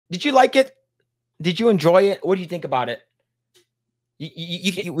Did you like it? Did you enjoy it? What do you think about it?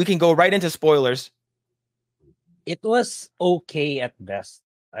 We can go right into spoilers. It was okay at best.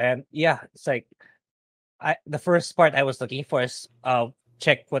 And yeah, it's like the first part I was looking for is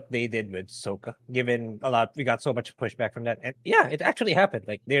check what they did with Soka. Given we got so much pushback from that. And yeah, it actually happened.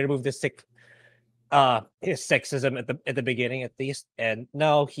 Like they removed his sexism at the beginning at least. And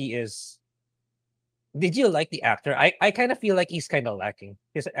now he is. Did you like the actor? I kind of feel like he's kind of lacking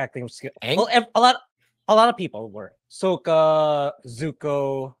his acting skill. Aang? Well, a lot of people were Soka,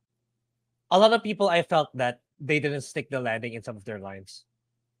 Zuko. A lot of people I felt that they didn't stick the landing in some of their lines.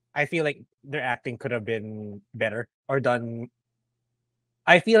 I feel like their acting could have been better or done.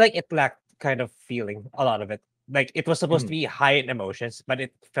 I feel like it lacked kind of feeling, a lot of it. Like it was supposed to be high in emotions, but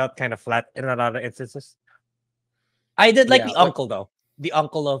it felt kind of flat in a lot of instances. I did like Yeah. the uncle though, the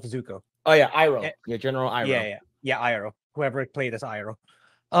uncle of Zuko. Oh yeah, Iroh. Eh, Yeah, General Iroh. yeah, Iroh. Whoever played as Iroh.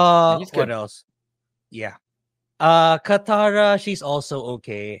 Yeah, he's What good. else? Yeah. Katara, she's also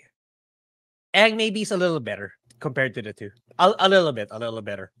okay. And maybe it's a little better compared to the two. A little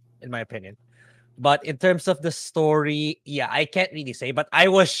better, in my opinion. But in terms of the story, yeah, I can't really say. But I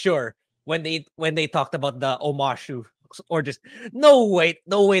was sure when they talked about the omashu, or just no way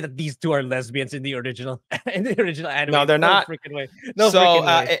that these two are lesbians in the original anime. No, they're not. Freaking way. No So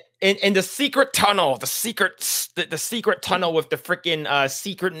freaking way. in the secret tunnel, the secret tunnel with the freaking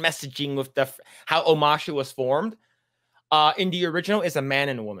secret messaging with the how Omashu was formed, in the original is a man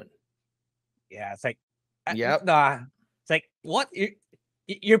and a woman. Yeah, it's like, Yep. nah, it's like what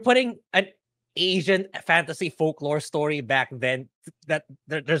you're putting an Asian fantasy folklore story back then that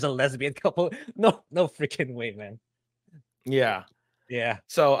there's a lesbian couple. No freaking way, man. Yeah. Yeah.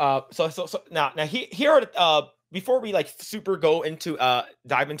 So so now here before we like super go into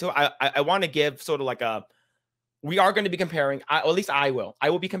dive into it, I want to give sort of like a, we are going to be comparing, or at least I will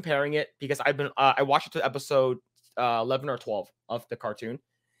be comparing it because I've been I watched it to episode 11 or 12 of the cartoon.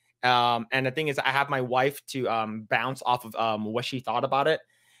 And the thing is, I have my wife to bounce off of what she thought about it.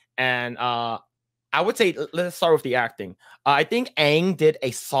 And I would say, let's start with the acting. I think Aang did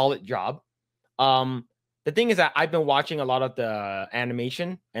a solid job. The thing is that I've been watching a lot of the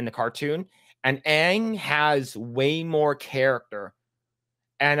animation and the cartoon, and Aang has way more character.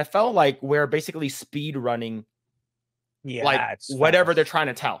 And it felt like we're basically speed running, like whatever they're trying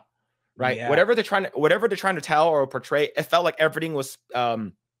to tell, right? Yeah. Whatever they're trying to tell or portray, it felt like everything was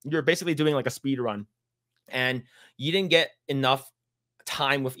you're basically doing like a speed run, and you didn't get enough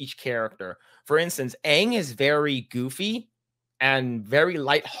time with each character. For instance, Aang is very goofy and very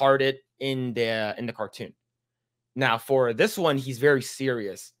lighthearted in the cartoon. Now for this one, he's very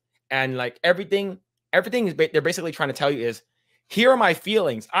serious, and like everything is they're basically trying to tell you is, here are my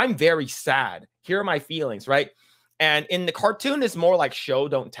feelings. I'm very sad. Here are my feelings, right? And in the cartoon, it's more like show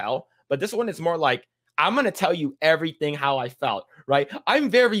don't tell, but this one is more like, I'm going to tell you everything how I felt, right? I'm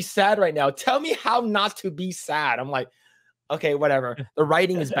very sad right now. Tell me how not to be sad. I'm like, okay, whatever. The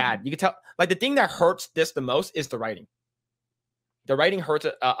writing is bad. You can tell, like, the thing that hurts this the most is the writing. The writing hurts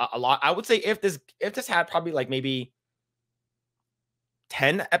a lot. I would say if this had probably like maybe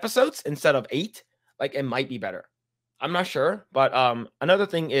 10 episodes instead of 8, like it might be better. I'm not sure, but another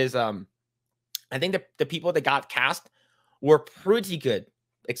thing is I think the people that got cast were pretty good,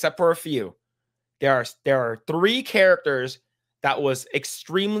 except for a few. There are 3 characters that was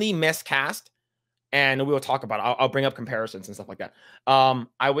extremely miscast, and we will talk about it. I'll bring up comparisons and stuff like that.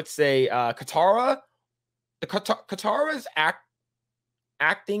 I would say Katara. Katara's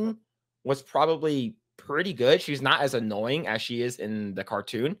acting was probably pretty good. She's not as annoying as she is in the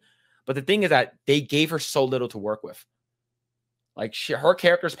cartoon, but the thing is that they gave her so little to work with. Like her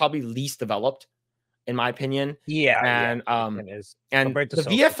character is probably least developed, in my opinion. Yeah, and and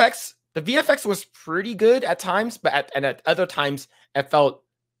the VFX was pretty good at times, but at other times it felt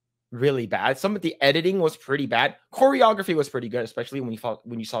really bad. Some of the editing was pretty bad. Choreography was pretty good, especially when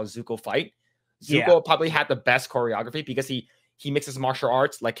you saw Zuko fight. Zuko probably had the best choreography because he mixes martial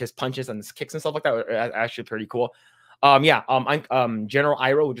arts, like his punches and his kicks and stuff like that are actually pretty cool. General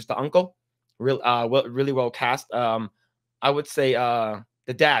Iroh, which is the uncle, really well cast. I would say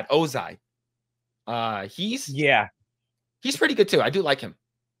the dad, Ozai. He's pretty good too. I do like him.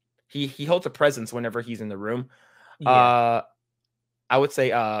 He holds a presence whenever he's in the room. I would say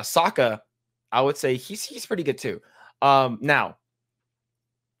Sokka. I would say he's pretty good too. Now,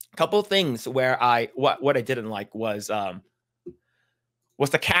 a couple things where what I didn't like was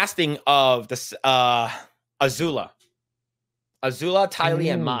the casting of this Azula, Ty Lee,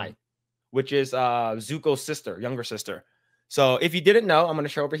 and Mai, which is Zuko's younger sister. So if you didn't know, I'm going to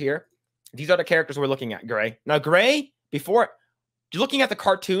show over here. These are the characters we're looking at. Grae. Now, Grae, before looking at the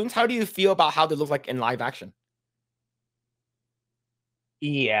cartoons, how do you feel about how they look like in live action?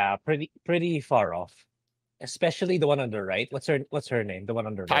 Yeah, pretty far off. Especially the one on the right. What's her name? The one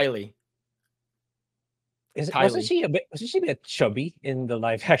on the right. Kylie. Wasn't Kylie. she a bit chubby in the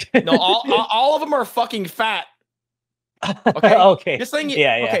live action? No, all of them are fucking fat. Okay. Okay. Just letting you,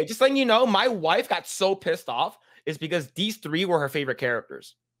 Yeah. okay, just letting you know, my wife got so pissed off is because these three were her favorite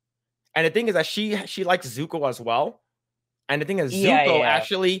characters. And the thing is that she likes Zuko as well. And the thing is, Zuko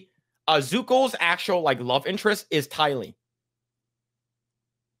actually, Zuko's actual like love interest is Kylie.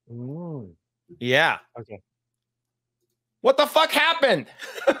 Ooh. Yeah. Okay. What the fuck happened?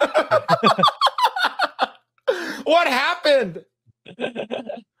 What happened?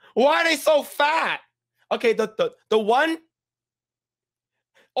 Why are they so fat? Okay, the one.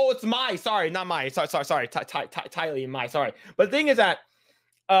 Oh, it's Mai. Sorry, not Mai. Sorry. Tylee and Mai. Sorry. But the thing is that,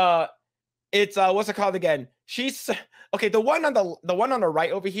 it's what's it called again? She's okay. The one on the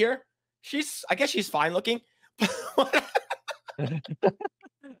right over here. I guess she's fine looking.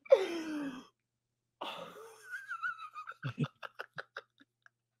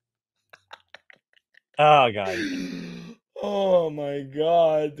 Oh god. Oh my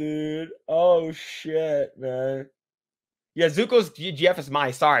god, dude. Oh shit, man. Yeah, Zuko's GF is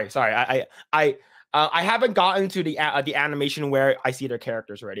Mai. Sorry. I haven't gotten to the animation where I see their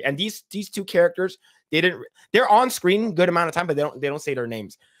characters already. And these two characters, they're on screen good amount of time, but they don't say their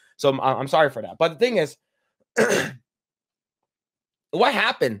names. So I'm sorry for that. But the thing is, what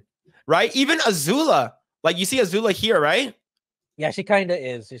happened? Right? Even Azula, like you see Azula here, right? Yeah, she kind of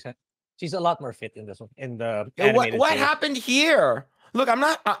is. She's a lot more fit in this one. In the what happened here? Look, I'm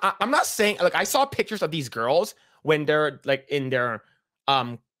not saying, like, I saw pictures of these girls when they're like in their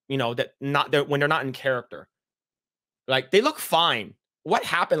you know, when they're not in character. Like, they look fine. What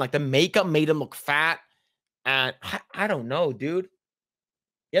happened? Like, the makeup made them look fat. And I don't know, dude.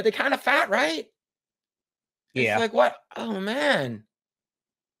 Yeah, they're kind of fat, right? Yeah. It's like, what? Oh man.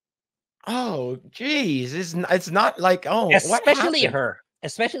 Oh geez. It's not like, oh, especially her.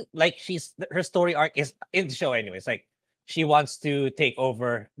 Especially like her story arc is in the show anyways. Like, she wants to take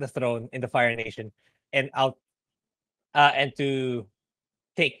over the throne in the Fire Nation and and to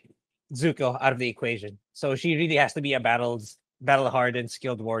take Zuko out of the equation. So she really has to be a battle hardened,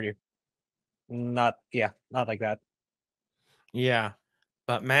 skilled warrior. Not like that. Yeah.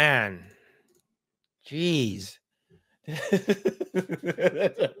 But man, jeez.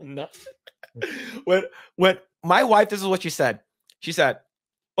 when my wife, this is what she said. She said,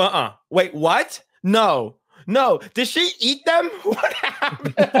 wait, what? No. Did she eat them? What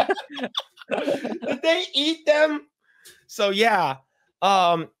happened? Did they eat them? So yeah.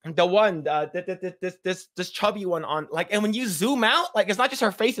 The one, this chubby one on, like, and when you zoom out, like, it's not just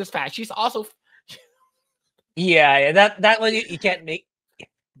her face is fat, she's also yeah, that one you can't make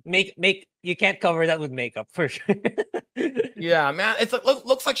you can't cover that with makeup for sure. Yeah, man, it's like,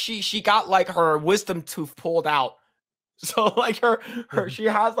 looks like she got like her wisdom tooth pulled out. So like her she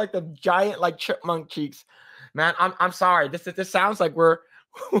has like the giant like chipmunk cheeks. Man, I'm sorry. This sounds like we're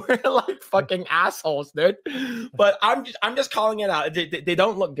like fucking assholes, dude. But I'm just calling it out. They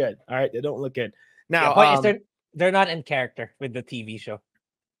don't look good. All right, they don't look good. Now, they're not in character with the TV show.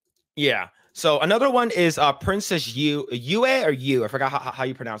 Yeah. So another one is Princess Yue or Yu. I forgot how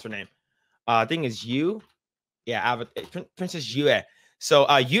you pronounce her name. I think it's Yu. Yeah, Princess Yue.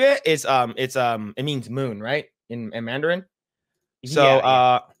 So Yue is it means moon, right? In Mandarin.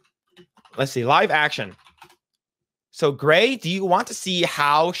 So let's see, live action. So Grae, do you want to see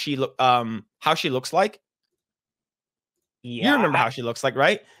how she looks like? Yeah. You remember how she looks like,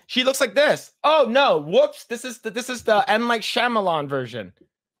 right? She looks like this. Oh no, whoops. This is the M. Night Shyamalan version.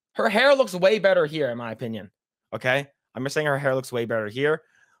 Her hair looks way better here, in my opinion. Okay? I'm just saying her hair looks way better here,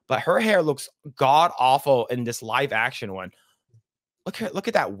 but her hair looks god awful in this live action one. Look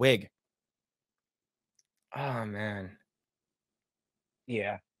at that wig. Oh man.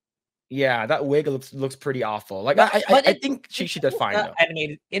 Yeah. Yeah, that wig looks pretty awful. Like, I think she did fine though.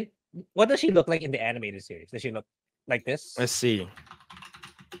 Animated what does she look like in the animated series? Does she look like this? Let's see.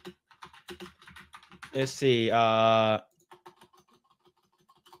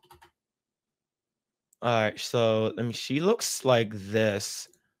 All right, so she looks like this.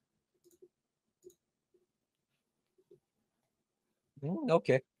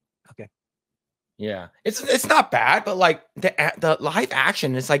 Okay. Yeah, it's not bad, but like the live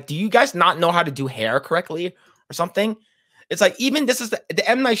action is like, do you guys not know how to do hair correctly or something? It's like, even this is the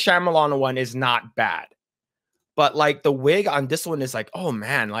M. Night Shyamalan one is not bad, but like the wig on this one is like, oh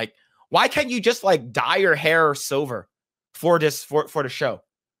man, like, why can't you just like dye your hair silver for the show?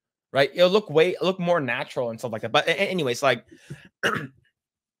 right? It'll look more natural and stuff like that. But anyways, like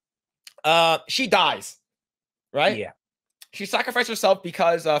she dies, right? Yeah. She sacrificed herself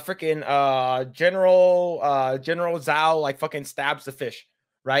because freaking General Zhao like fucking stabs the fish,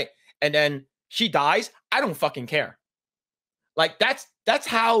 right? And then she dies. I don't fucking care. Like that's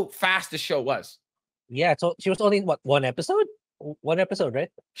how fast the show was. Yeah. So she was only in what, one episode? One episode, right?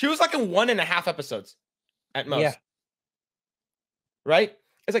 She was like in 1.5 episodes at Yeah. most. Right?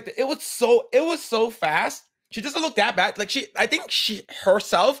 It's like it was so fast. She doesn't look that bad. Like I think she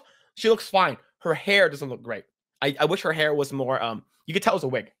herself, she looks fine. Her hair doesn't look great. I wish her hair was more you could tell it was a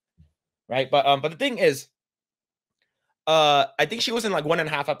wig. Right? But the thing is, I think she was in like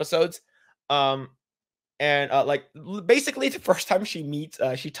 1.5 episodes. And like basically the first time she meets,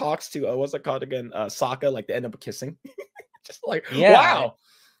 she talks to what's it called again? Sokka, like they end up kissing. Just like, Yeah.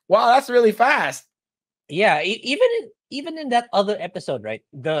 wow, that's really fast. Yeah. Even in that other episode, right?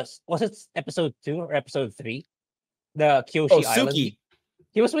 Was it episode 2 or episode 3? The Kyoshi Island. Suki.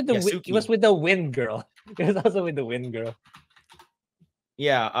 He was with the Suki. he was with the Wind Girl. He was also with the Wind Girl.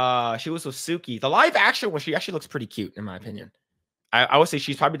 Yeah, she was with Suki. The live action one, she actually looks pretty cute, in my opinion. I would say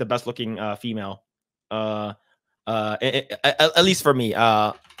she's probably the best looking female. At least for me.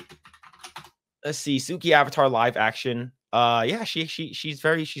 Let's see, Suki Avatar live action. Yeah, she's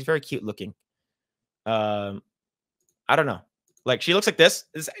very cute looking. I don't know. Like she looks like this.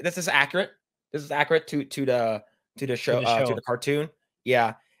 This is accurate. This is accurate to the show, to the cartoon.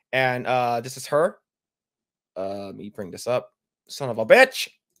 Yeah. And this is her. Let me bring this up. Son of a bitch.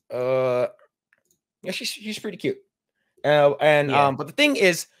 Yeah, she's pretty cute. But the thing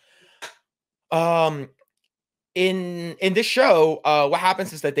is, in this show, what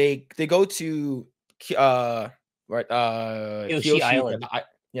happens is that they go to Kyoshi Island.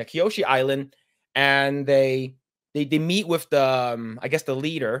 Kyoshi Island, and they meet with the I guess the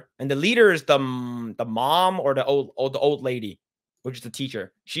leader, and the leader is the mom or the old lady, which is the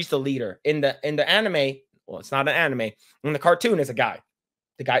teacher. She's the leader in the anime. Well, it's not an anime. In the cartoon, is a guy.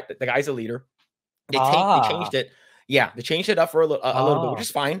 The guy's a leader. They changed it. Yeah, they changed it up for a little bit, which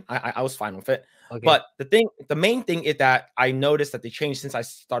is fine. I was fine with it. Okay. But the main thing is that I noticed that they changed since I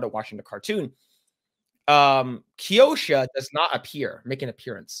started watching the cartoon. Kyosha does not make an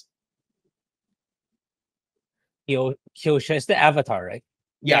appearance. Kyosha is the avatar, right?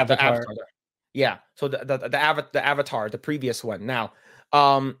 Yeah, the avatar. Yeah. So the avatar, the previous one. Now,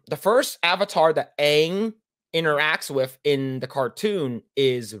 the first avatar that Aang interacts with in the cartoon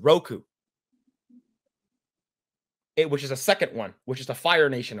is Roku. Which is a second one, which is the Fire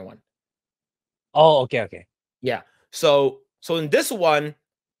Nation one. Oh, okay. Yeah. So in this one,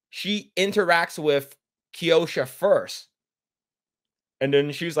 she interacts with Kyosha first. And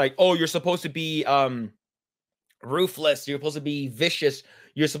then she's like, "Oh, you're supposed to be ruthless. You're supposed to be vicious.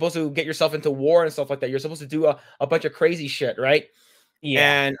 You're supposed to get yourself into war and stuff like that. You're supposed to do a bunch of crazy shit, right?"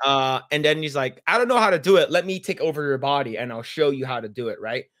 Yeah. And then he's like, "I don't know how to do it. Let me take over your body and I'll show you how to do it,"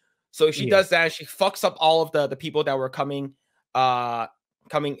 right? So she does that. She fucks up all of the people that were coming what's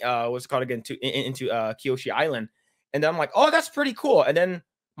it called again into Kyoshi Island. And then I'm like, "Oh, that's pretty cool." And then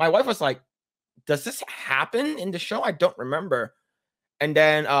my wife was like, "Does this happen in the show? I don't remember." And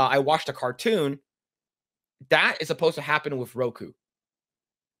then I watched a cartoon. That is supposed to happen with Roku.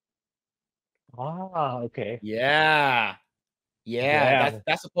 Okay. Yeah.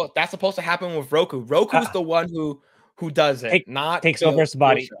 That's supposed to happen with Roku. Roku's the one who does it, not takes over his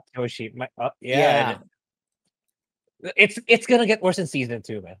body. Kyoshi. Yeah. It's gonna get worse in season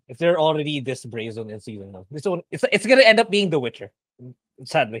 2, man. If they're already this brazen in season 1, it's gonna end up being The Witcher.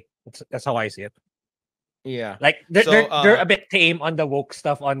 Sadly, that's how I see it. Yeah, like they're a bit tame on the woke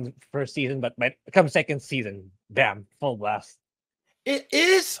stuff on first season, but come second season, bam, full blast. It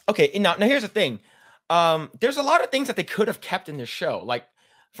is okay. Now here's the thing. There's a lot of things that they could have kept in the show. Like,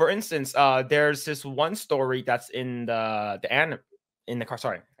 for instance, there's this one story that's in the anime in the car.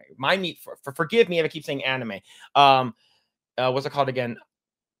 Sorry, forgive me if I keep saying anime. What's it called again?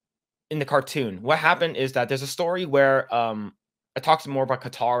 In the cartoon, what happened is that there's a story where it talks more about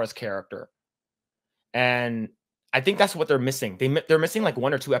Katara's character, and I think that's what they're missing. They're missing like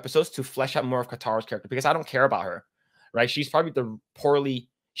 1 or 2 episodes to flesh out more of Katara's character, because I don't care about her. Right? She's probably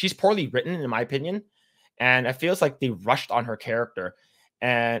she's poorly written, in my opinion, and it feels like they rushed on her character.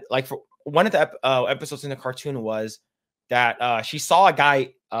 And like for one of the episodes in the cartoon was that she saw a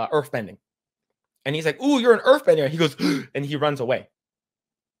guy earthbending, and he's like, "Ooh, you're an earthbender." He goes, and he runs away.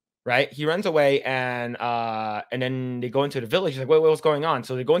 Right? He runs away, and then they go into the village. He's like, wait, what's going on?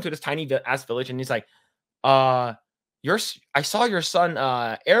 So they go into this tiny ass village, and he's like, I saw your son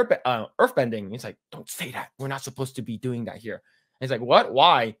earthbending. He's like, "Don't say that. We're not supposed to be doing that here." And he's like, "What?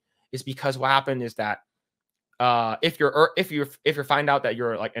 Why?" is because what happened is that if you find out that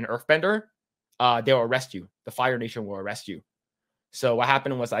you're like an earthbender, they'll arrest you. The Fire Nation will arrest you. So what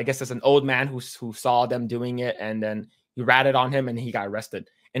happened was, I guess there's an old man who saw them doing it, and then he ratted on him, and he got arrested.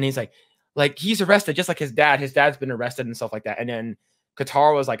 And he's like he's arrested just like his dad. His dad's been arrested and stuff like that. And then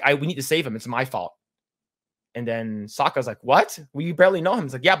Katara was like, we need to save him. It's my fault. And then Sokka's like, what? We barely know him.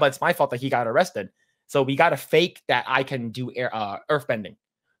 It's like, yeah, but it's my fault that he got arrested. So we got to fake that I can do earthbending.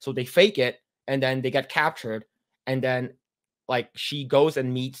 So they fake it, and then they get captured. And then like she goes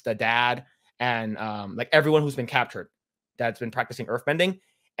and meets the dad and like everyone who's been captured that's been practicing earthbending.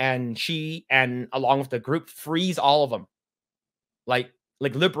 And she, and along with the group, frees all of them. Like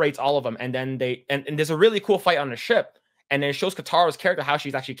liberates all of them. And then and there's a really cool fight on the ship. And then it shows Katara's character, how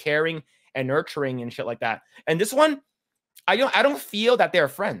she's actually caring and nurturing and shit like that. And this one, I don't feel that they're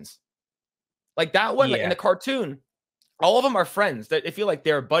friends. Like that one, like in the cartoon, all of them are friends. They feel like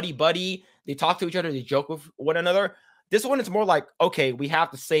they're buddy. They talk to each other. They joke with one another. This one is more like, okay, we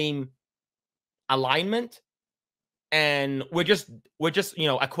have the same alignment, and we're just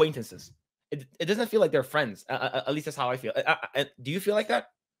acquaintances. It doesn't feel like they're friends. At least that's how I feel. Do you feel like that?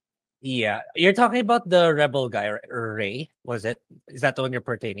 Yeah, you're talking about the rebel guy, Ray. Was it? Is that the one you're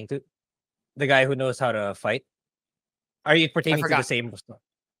pertaining to? The guy who knows how to fight? Are you pertaining to the same?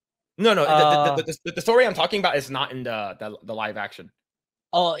 No. The story I'm talking about is not in the live action.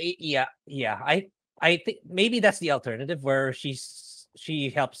 Oh yeah. I think maybe that's the alternative where she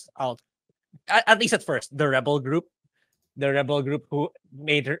helps out, at least at first, the rebel group who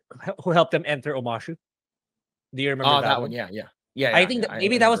helped them enter Omashu. Do you remember that one? Yeah. I think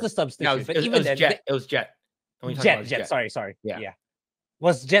maybe that was the substitute. But even then, Jet. It was Jet. Jet. Sorry. Yeah.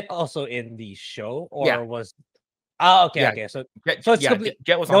 Was Jet also in the show, or was? Okay. So it's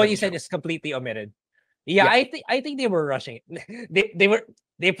Jet was. What you said is completely omitted. Yeah, I think they were rushing it.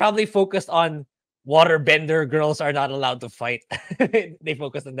 They probably focused on waterbender girls are not allowed to fight. They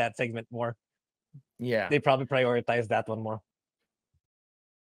focused on that segment more. Yeah, they probably prioritized that one more.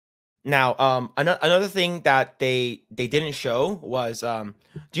 Now, another thing that they didn't show was,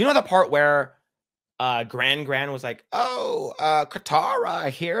 do you know the part where Gran was like, "Oh, Katara,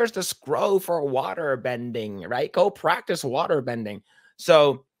 here's the scroll for water bending, right? Go practice water bending."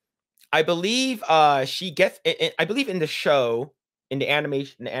 So I believe she gets I believe in the show, in the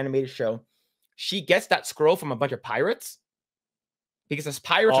animated show, she gets that scroll from a bunch of pirates, because those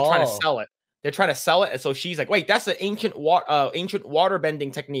pirates are trying to sell it. They're trying to sell it, and so she's like, "Wait, that's an ancient water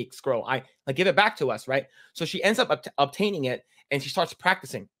bending technique scroll. I like, give it back to us, right?" So she ends up obtaining it, and she starts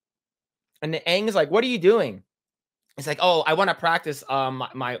practicing. And the Aang is like, "What are you doing?" It's like, "Oh, I want to practice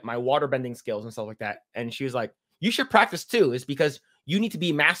my water bending skills and stuff like that." And she was like, "You should practice too. It's because you need to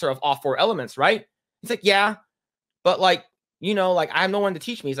be master of all four elements, right?" He's like, "Yeah, but like, like I have no one to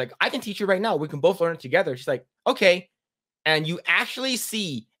teach me." He's like, "I can teach you right now. We can both learn it together." She's like, "Okay." And you actually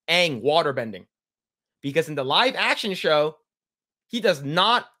see Aang water bending, because in the live action show, he does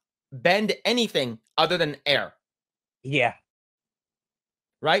not bend anything other than air. Yeah.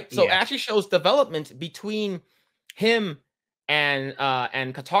 Right? So it actually shows development between him and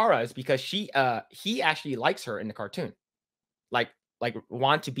Katara, is because he actually likes her in the cartoon. Like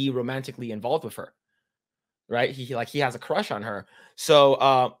want to be romantically involved with her. Right? He has a crush on her.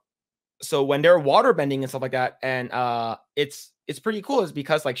 So so when they're water bending and stuff like that, and it's pretty cool, is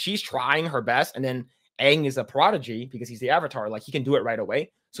because like she's trying her best, and then Aang is a prodigy because he's the Avatar. Like he can do it right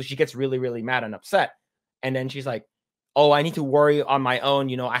away. So she gets really, really mad and upset. And then she's like, "Oh, I need to worry on my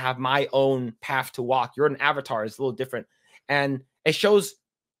own. I have my own path to walk. You're an Avatar. It's a little different." And it shows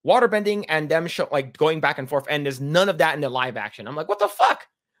waterbending and them like going back and forth. And there's none of that in the live action. I'm like, what the fuck?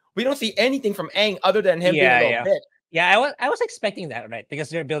 We don't see anything from Aang other than him being a little bit. Yeah, I was expecting that, right? Because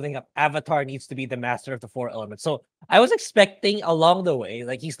they're building up Avatar needs to be the master of the four elements. So I was expecting along the way,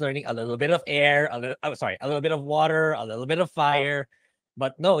 like he's learning a little bit of air, a little bit of water, a little bit of fire.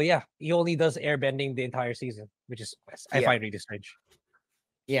 But no, he only does airbending the entire season, which is I find really strange.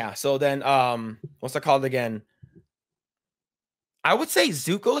 Yeah. So then, what's it called again? I would say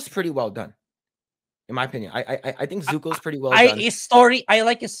Zuko's pretty well done, in my opinion. I think Zuko's pretty well done. I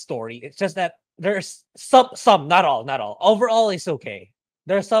like his story. It's just that there's some, not all. Overall, it's okay.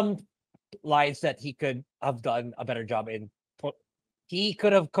 There are some lines that he could have done a better job in. He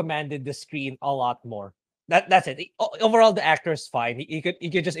could have commanded the screen a lot more. That's it. Overall, the actor is fine. He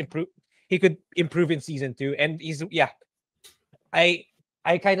could just improve. He could improve in season 2, and he's I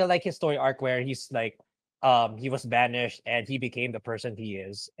kind of like his story arc where he's like, he was banished and he became the person he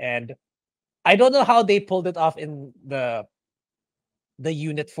is, and I don't know how they pulled it off in the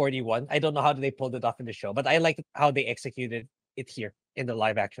Unit 41. I don't know how they pulled it off in the show, but I like how they executed it here in the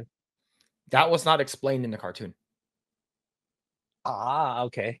live action. That was not explained in the cartoon. Ah,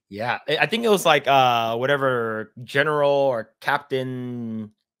 okay. Yeah, I think it was like whatever General or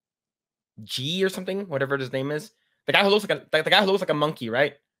Captain G or something, whatever his name is. The guy who looks like the guy who looks like a monkey,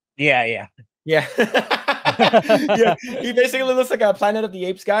 right? Yeah, yeah. Yeah. Yeah, he basically looks like a Planet of the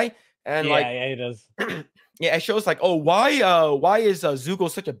Apes guy, and Yeah, like yeah, it does. yeah, it shows like, oh, why is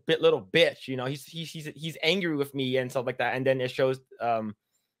Zuko such a little bitch? You know, he's angry with me and stuff like that. And then it shows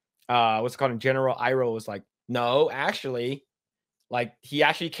what's it called, General Iroh was like, no, actually, like he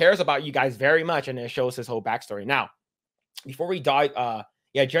actually cares about you guys very much, and it shows his whole backstory. Now, before we died,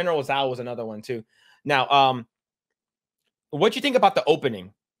 yeah, General Zhao was another one too. Now, what do you think about the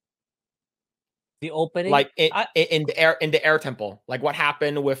opening? The opening, Like in the air temple, like what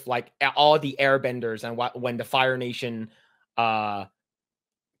happened with like all the airbenders and what when the Fire Nation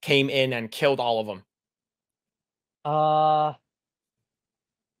came in and killed all of them.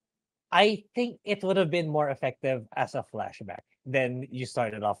 I think it would have been more effective as a flashback than you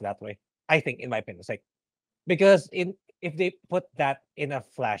started off that way. I think, in my opinion, it's like, because if they put that in a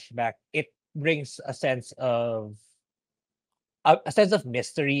flashback, it brings a sense of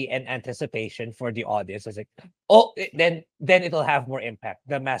mystery and anticipation for the audience. It's like, oh, then it'll have more impact.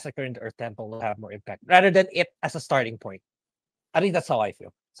 The massacre in the Earth Temple will have more impact rather than it as a starting point. I think that's how I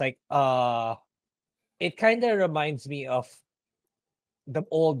feel. It's like, it kind of reminds me of the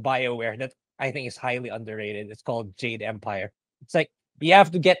old BioWare that I think is highly underrated. It's called Jade Empire. It's like you have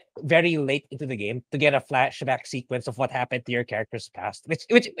to get very late into the game to get a flashback sequence of what happened to your character's past, which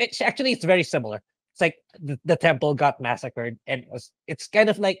actually is very similar. It's like the temple got massacred, and it's kind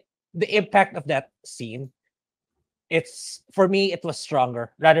of like the impact of that scene. It's, for me, it was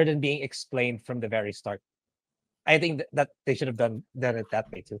stronger rather than being explained from the very start. I think that they should have done it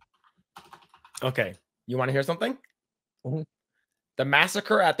that way too. Okay, you want to hear something? Mhm. The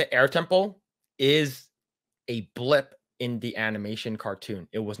massacre at the air temple is a blip in the animation cartoon.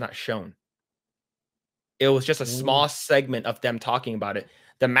 It was not shown. It was just a small segment of them talking about it.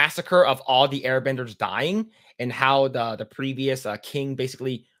 The massacre of all the airbenders dying and how the previous king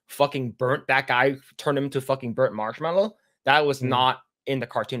basically fucking burnt that guy, turned him to fucking burnt marshmallow. That was not in the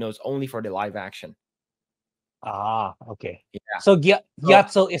cartoon. It was only for the live action. Ah, okay. Yeah. So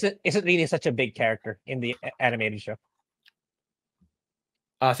Gyatso isn't really such a big character in the animated show.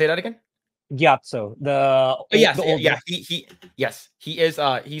 Say that again. Gyatso, Yes, the old yeah, yes, he is.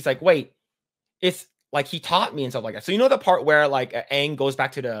 He's like, wait, it's like he taught me and stuff like that. So you know the part where like Aang goes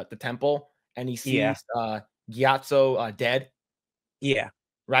back to the temple and he sees Gyatso dead. Yeah.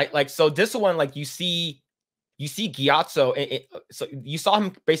 Right. Like, so this one, like you see Gyatso. So you saw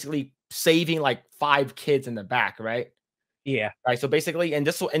him basically saving like 5 kids in the back, right? Yeah. Right. So basically, in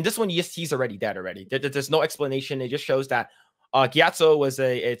this one, he's already dead already. There's no explanation. It just shows that Gyatso was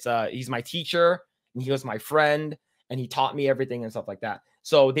he's my teacher and he was my friend and he taught me everything and stuff like that.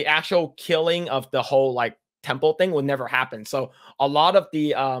 So the actual killing of the whole like temple thing would never happen. So a lot of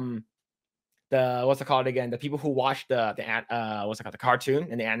the what's it called again? The people who watch the what's it called, the cartoon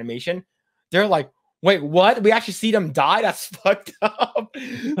and the animation, they're like, wait, what? We actually see them die? That's fucked up.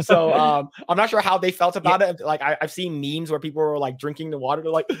 So I'm not sure how they felt about it. Like I've seen memes where people were like drinking the water.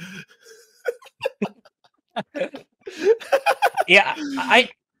 They're like, I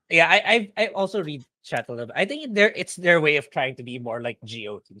also read chat a little bit. I think it's their way of trying to be more like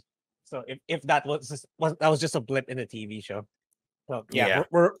GOT. So if that was just a blip in the TV show. So Yeah.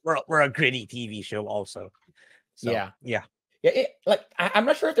 we're a gritty TV show also. So, yeah. yeah. Yeah, like I'm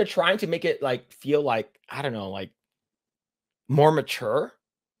not sure if they're trying to make it like feel like, I don't know, like more mature,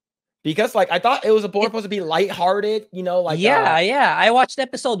 because like I thought it was supposed to be lighthearted, you know, like yeah. I watched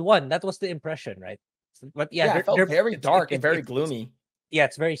episode 1. That was the impression, right? But yeah, it felt very dark and very it's gloomy. yeah,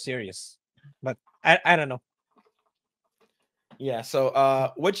 it's very serious. But I don't know. Yeah.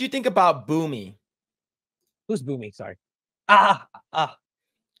 So what do you think about Boomy? Who's Boomy? Sorry. Uh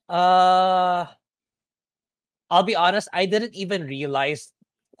I'll be honest, I didn't even realize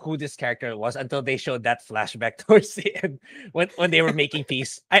who this character was until they showed that flashback towards the end when they were making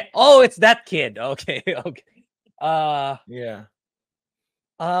peace. It's that kid. Okay, okay. Yeah.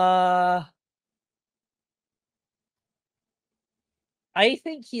 I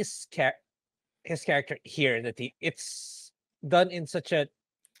think his character here in the it's done in such a,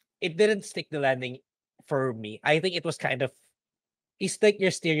 it didn't stick the landing for me. I think it was kind of, he's like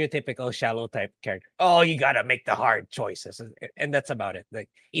your stereotypical shallow type character. Oh, you gotta make the hard choices, and that's about it. Like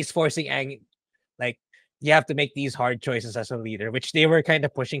he's forcing Aang, like you have to make these hard choices as a leader, which they were kind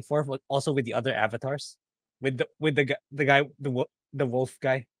of pushing for, also with the other avatars, with the guy, the wolf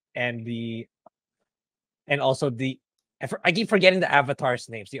guy, and also the I keep forgetting the avatars'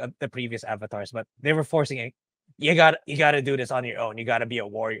 names, the previous avatars, but they were forcing it. You gotta do this on your own. You gotta be a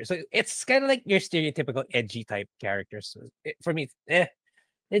warrior. So it's kind of like your stereotypical edgy type characters. So for me,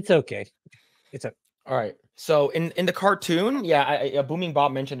 it's okay. It's a All right. So in the cartoon, yeah, Booming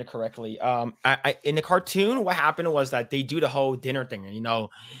Bob mentioned it correctly. In the cartoon, what happened was that they do the whole dinner thing, and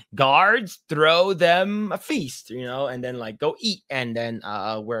guards throw them a feast, and then like go eat, and then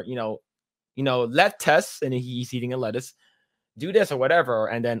where lettuce, and he's eating a lettuce, do this or whatever,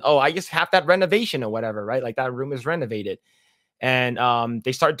 and then I just have that renovation or whatever, right? Like that room is renovated, and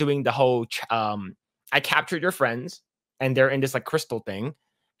they start doing the whole I captured your friends, and they're in this like crystal thing,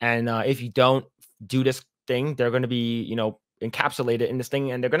 and if you don't do this thing, they're going to be encapsulated in this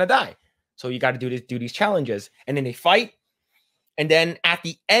thing, and they're going to die. So you got to do these challenges, and then they fight, and then at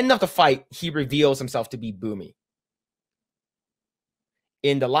the end of the fight, he reveals himself to be Boomy.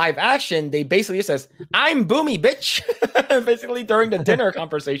 In the live action, they basically says, "I'm Boomy, bitch." Basically during the dinner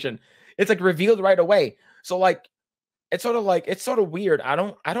conversation, it's like revealed right away. So like, it's sort of weird. I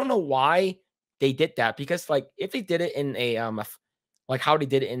don't know why they did that, because like if they did it in a like how they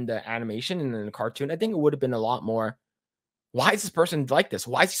did it in the animation and in the cartoon, I think it would have been a lot more. Why is this person like this?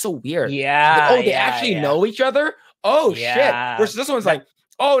 Why is he so weird? Yeah. Like, they actually know each other. Oh shit! Versus this one's like,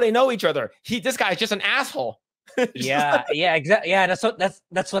 they know each other. This guy's just an asshole. Yeah, exactly. Yeah,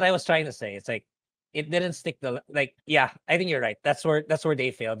 that's what I was trying to say. It's like it didn't stick I think you're right. That's where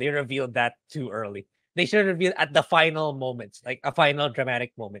they failed. They revealed that too early. They should have revealed at the final moments, like a final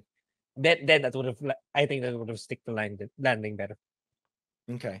dramatic moment. Then that would have, I think that would have stick the landing better.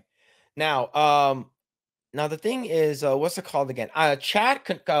 Okay. Now the thing is, what's it called again? Chat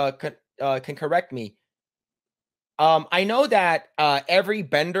can correct me. I know that every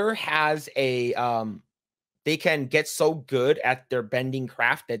bender has a they can get so good at their bending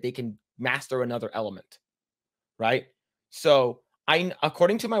craft that they can master another element, right? So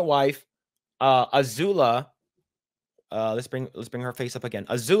according to my wife, Azula, let's bring her face up again.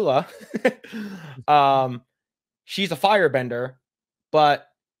 Azula, she's a firebender, but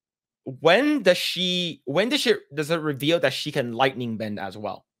does it reveal that she can lightning bend as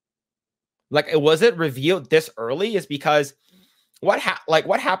well? Like, was it revealed this early? Is because what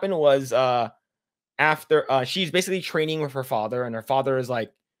happened was after she's basically training with her father, and her father is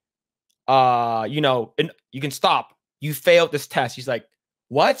like, and you can stop. You failed this test. She's like,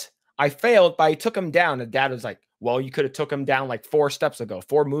 what? I failed, but I took him down. And dad was like, well, you could have took him down like 4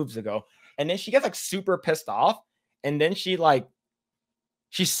 moves ago. And then she gets like super pissed off. And then she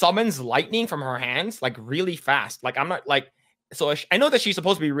summons lightning from her hands like really fast. Like, I'm not like, so I know that she's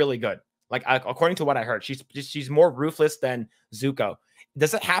supposed to be really good. Like, according to what I heard, she's more ruthless than Zuko.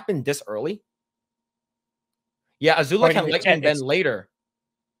 Does it happen this early? Yeah, Azula can lightning bend later.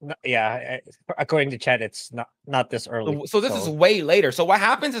 Yeah, according to Chad, it's not this early. So this is way later. So what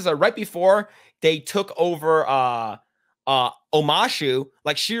happens is that right before they took over Omashu,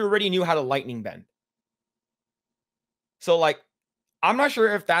 like she already knew how to lightning bend. So like, I'm not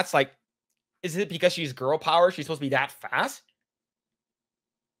sure if that's like, is it because she's girl power? She's supposed to be that fast?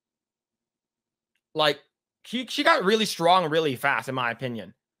 Like, she got really strong really fast, in my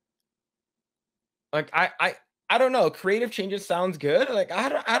opinion. Like, I don't know. Creative changes sounds good. Like,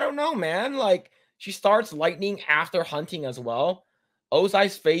 I don't know, man. Like, she starts lightning after hunting as well.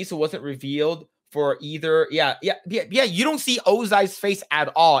 Ozai's face wasn't revealed for either. Yeah. You don't see Ozai's face at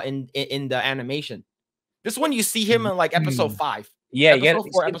all in the animation. This one you see him in like episode 5. Yeah, episode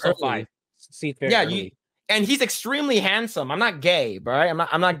 4, episode 5. See, early. And he's extremely handsome. I'm not gay, right?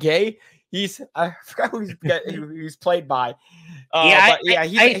 I'm not gay. I forgot who he's played by.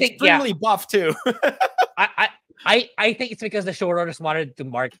 He's extremely buff too. I think it's because the showrunners wanted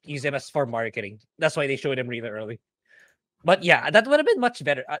to use him as for marketing. That's why they showed him really early. But yeah, that would have been much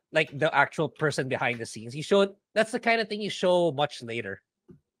better. Like the actual person behind the scenes, that's the kind of thing you show much later,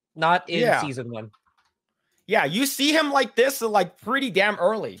 not in season 1. Yeah, you see him like this, like pretty damn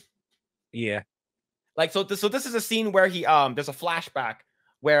early. Yeah, like so. This is a scene where he there's a flashback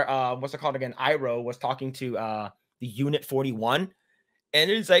where what's it called again? Iroh was talking to the Unit 41. And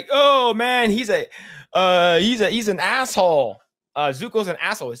it's like, oh man, he's an asshole. Zuko's an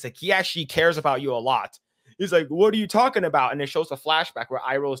asshole. It's like he actually cares about you a lot. He's like, what are you talking about? And it shows a flashback where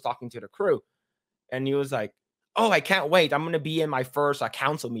Iroh is talking to the crew, and he was like, oh, I can't wait. I'm gonna be in my first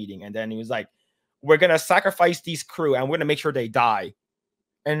council meeting. And then he was like, we're gonna sacrifice these crew, and we're gonna make sure they die.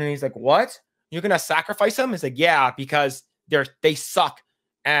 And then he's like, what? You're gonna sacrifice them? He's like, yeah, because they suck,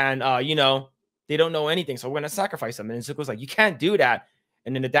 and they don't know anything, so we're gonna sacrifice them. And Zuko's like, you can't do that.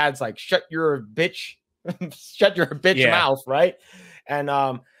 And then the dad's like, shut your bitch mouth, right? And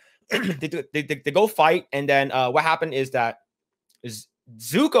they go fight, and then what happened is that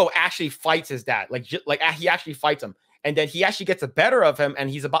Zuko actually fights his dad. Like he actually fights him, and then he actually gets the better of him, and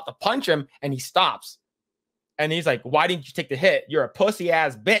he's about to punch him, and he stops. And he's like, "Why didn't you take the hit? You're a pussy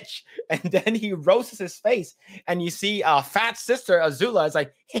ass bitch." And then he roasts his face, and you see fat sister Azula is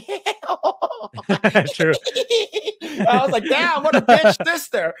like, True. I was like, "Damn, what a bitch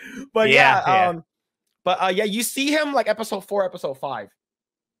sister!" But Yeah. yeah, you see him like episode 4, episode 5.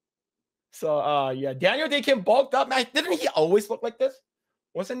 So yeah, Daniel Day-Kim bulked up. Man, didn't he always look like this?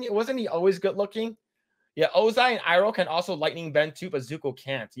 Wasn't he always good looking? Yeah, Ozai and Iroh can also lightning bend too, but Zuko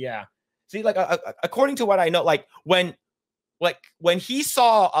can't. Yeah. See, like according to what I know, like when he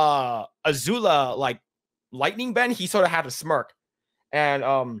saw Azula like lightning bend, he sort of had a smirk,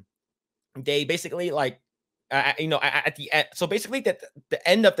 and they basically like at the end. So basically, the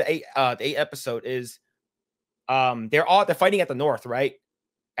end of the 8th episode is they're fighting at the north, right?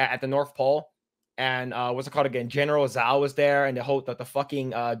 At the North Pole. And what's it called again? General Zhao was there, and the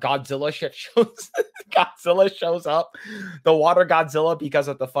fucking Godzilla shit shows. Godzilla shows up, the water Godzilla, because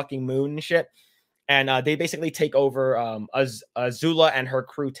of the fucking moon and shit. And they basically take over. Azula and her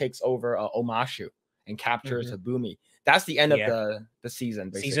crew takes over Omashu and captures Habumi. That's the end of the season.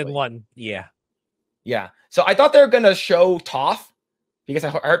 Basically. Season 1. Yeah. Yeah. So I thought they were gonna show Toph, because I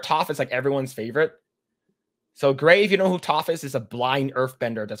heard Toph is like everyone's favorite. So Grae, if you know who Toph is a blind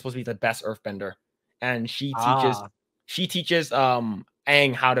earthbender that's supposed to be the best earthbender. And she teaches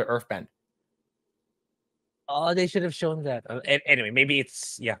Aang how to earthbend. Oh, they should have shown that. Anyway, maybe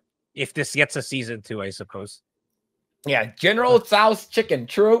it's if this gets a season 2, I suppose. Yeah, General Tsao's chicken,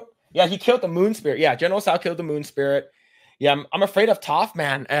 true. Yeah, he killed the moon spirit. Yeah, General Tsao killed the moon spirit. Yeah, I'm afraid of Toph,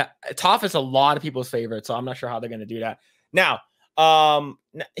 man. Toph is a lot of people's favorite, so I'm not sure how they're gonna do that. Now,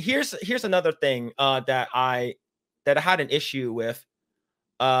 here's another thing that I had an issue with.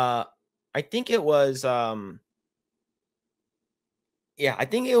 I think it was I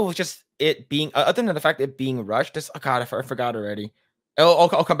think it was just it being other than the fact it being rushed. This God, I forgot already. I'll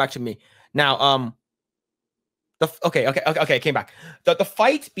come back to me now. Okay, came back. The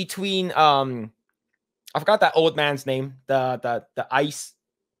fight between I forgot that old man's name. The ice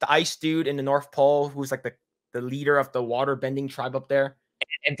dude in the North Pole, who's like the leader of the water bending tribe up there,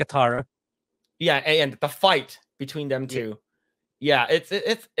 and Katara. Yeah, and the fight between them two. Yeah,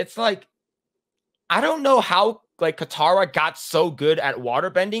 it's like, I don't know how like Katara got so good at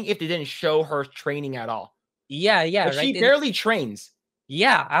waterbending if they didn't show her training at all. Yeah, like, right. She barely trains.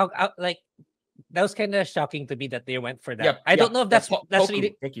 Yeah, I like that was kind of shocking to me that they went for that. I don't know if that's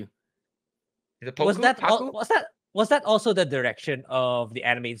really. Thank you. Is it was that also the direction of the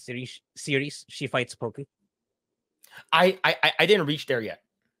animated series? She fights Poku. I didn't reach there yet.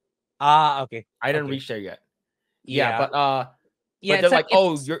 Okay. I didn't reach there yet. Yeah, but they're like,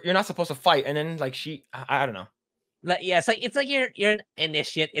 oh, you're not supposed to fight, and then like I don't know. Like, yeah, it's like you're an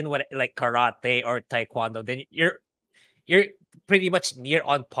initiate in what like karate or taekwondo. Then you're pretty much near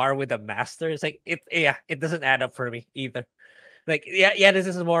on par with a master. It's like it doesn't add up for me either. Like this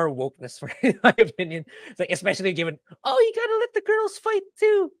is more wokeness for in my opinion. It's like, especially given, you gotta let the girls fight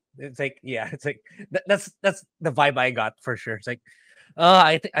too. It's like that's the vibe I got for sure. It's like,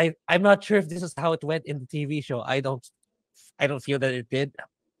 I'm not sure if this is how it went in the TV show. I don't feel that it did,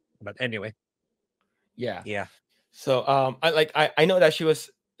 but anyway. Yeah. So I know that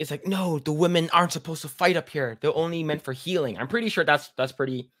it's like, no, the women aren't supposed to fight up here. They're only meant for healing. I'm pretty sure that's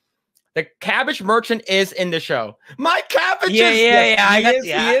pretty. The cabbage merchant is in the show. My cabbage he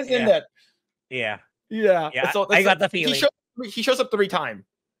is in that. Yeah. So I got the feeling. He shows up 3 times.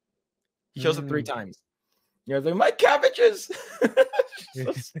 He shows up 3 times. You're like, my cabbages.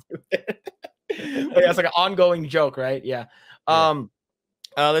 So stupid. It's like an ongoing joke, right? Yeah.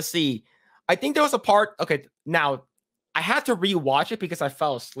 Let's see. I think there was a part. Okay, now I had to rewatch it because I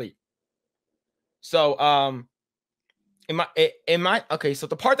fell asleep. So okay, so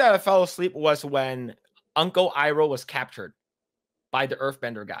the part that I fell asleep was when Uncle Iroh was captured by the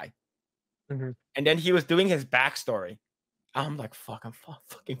Earthbender guy, and then he was doing his backstory. I'm like, fuck, I'm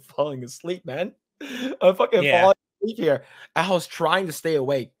fucking falling asleep, man. I'm fucking falling asleep here. I was trying to stay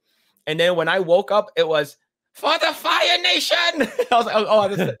awake, and then when I woke up, it was for the Fire Nation. I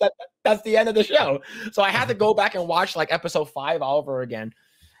was like, that's the end of the show. So I had to go back and watch like episode 5 all over again,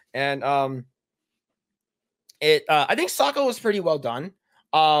 and I think Sokka was pretty well done.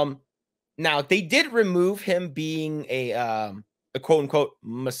 Now they did remove him being a quote unquote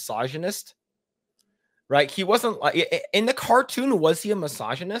misogynist, right? He wasn't like in the cartoon. Was he a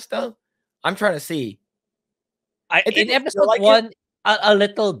misogynist though? I'm trying to see. In episode 1, A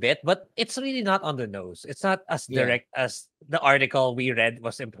little bit, but it's really not on the nose. It's not as Yeah. direct as the article we read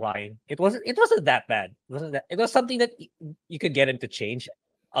was implying. It wasn't that bad. It was something that you could get him to change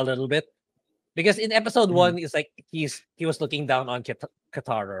a little bit. Because in episode Mhm. 1, it's like he was looking down on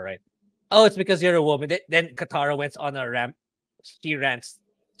Katara, right? Oh, it's because you're a woman. Then Katara went on a ramp. She rants.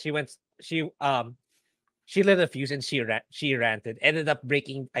 She went. She lit a fuse and she ranted. Ended up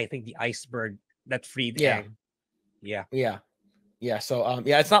breaking, I think, the iceberg that freed Yeah. Aang. Yeah. Yeah. Yeah. So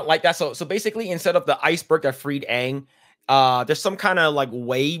yeah, it's not like that. So basically, instead of the iceberg that freed Aang, there's some kind of like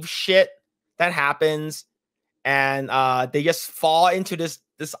wave shit that happens, and they just fall into this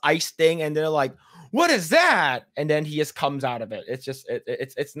ice thing, and they're like, "What is that?" And then he just comes out of it. It's just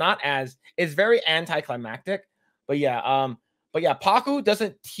it's not as it's very anticlimactic, but yeah, Paku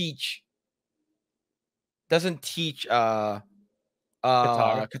doesn't teach Katara.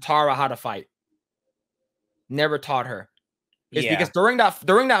 Katara how to fight. Never taught her. It's because Yeah.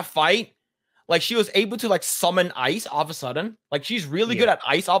 during that fight, like she was able to like summon ice all of a sudden. Like she's really good Yeah. at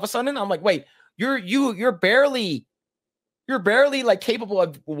ice all of a sudden. I'm like, wait, you're barely like capable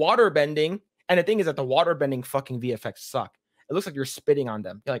of water bending. And the thing is that the water bending fucking VFX suck. It looks like you're spitting on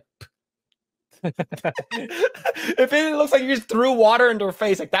them. You're like, if it looks like you just threw water into her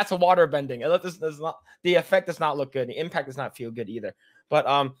face, like that's a water bending. Does not the effect does not look good. The impact does not feel good either.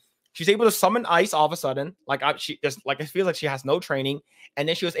 But she's able to summon ice all of a sudden. Like she just like it feels like she has no training, and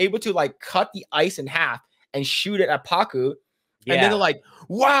then she was able to like cut the ice in half and shoot it at Paku. And then they're Yeah. like,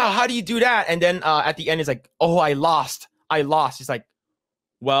 "Wow, how do you do that?" And then at the end, it's like, "Oh, I lost. I lost." He's like,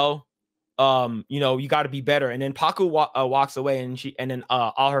 "Well, you got to be better." And then Paku walks away, and then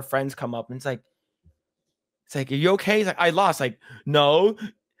all her friends come up, and it's like, "Are you okay?" He's like, "I lost." Like, no,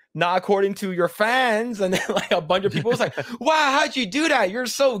 not according to your fans. And then like a bunch of people was like, "Wow, how'd you do that? You're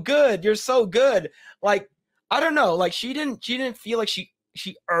so good. You're so good." Like, I don't know. Like she didn't feel like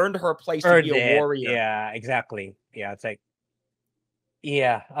she earned her place to be Earned a it. warrior. Yeah, exactly. Yeah, it's like,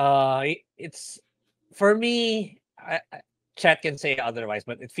 yeah, it's for me, chat can say otherwise,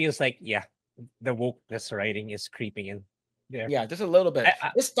 but it feels like, yeah, the wokeness writing is creeping in there. Yeah, just a little bit. I,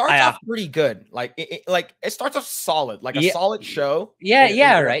 I, It starts I off pretty good. Like it starts off solid, like a yeah, solid show in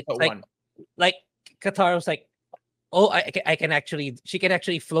yeah, right. It's episode one. like Katara was like, oh, I can actually, she can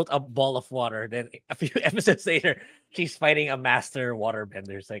actually float a ball of water. Then a few episodes later, she's fighting a master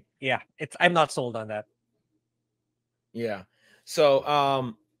waterbender. It's like, yeah, I'm not sold on that. Yeah.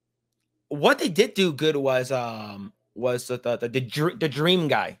 So what they did do good was the dream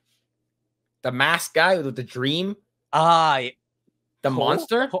guy, the mask guy with the dream, Ah, the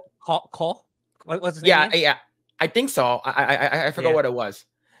monster. Ko? What's his name Yeah, again? yeah, I think so. I forgot Yeah, what it was.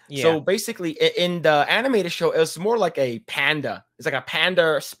 yeah. So basically, in the animated show, it was more like a panda. It's like a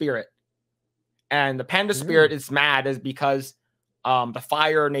panda spirit, and the panda spirit Mm. is mad is because the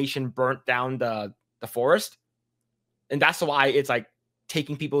Fire Nation burnt down the forest, and that's why it's like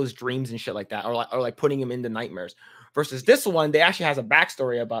taking people's dreams and shit like that, or like putting them into nightmares. Versus this one, they actually has a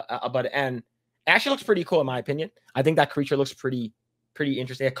backstory about it, and it actually looks pretty cool in my opinion. I think that creature looks pretty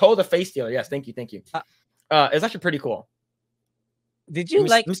interesting. Ko the face stealer. Yes, thank you. Uh, It's actually pretty cool. did Let you me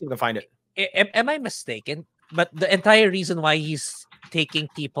like? let me see if I can find it. Am I mistaken? But the entire reason why he's taking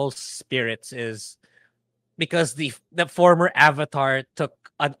people's spirits is because the former avatar took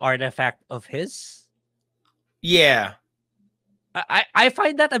an artifact of his. Yeah, I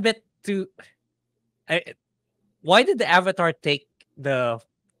find that a bit too. I, why did the avatar take the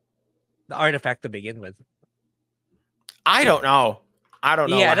artifact to begin with? I don't know. I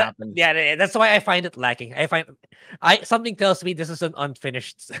don't know Yeah, what happened. that's why I find it lacking. I something tells me this is an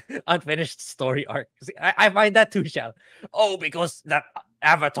unfinished unfinished story arc. See, I find that too shallow. Oh, because that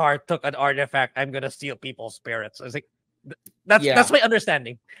avatar took an artifact, I'm gonna steal people's spirits. I was like, that's Yeah, my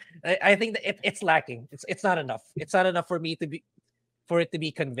understanding. I think that it's lacking. It's not enough. It's not enough for it to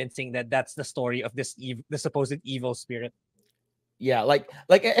be convincing that that's the story of the supposed evil spirit. yeah. Like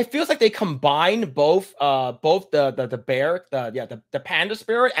it feels like they combined both the bear, the panda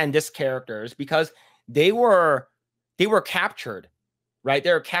spirit and this characters because they were captured. Right,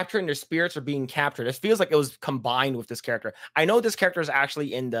 they're capturing their spirits are being captured. It feels like it was combined with this character. I know this character is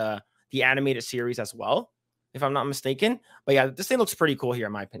actually in the animated series as well, if I'm not mistaken. But yeah, this thing looks pretty cool here,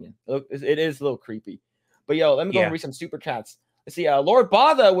 in my opinion. It is a little creepy. But yo, let me go and Yeah. read some super chats. Let's see. Lord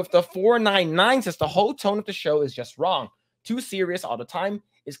Bada with the 499 says the whole tone of the show is just wrong. Too serious all the time.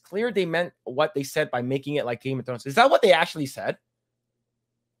 It's clear they meant what they said by making it like Game of Thrones. Is that what they actually said?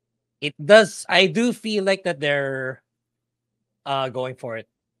 It does. I do feel like that they're going for it.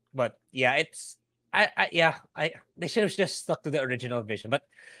 But yeah, it's I yeah, I they should have just stuck to the original vision. But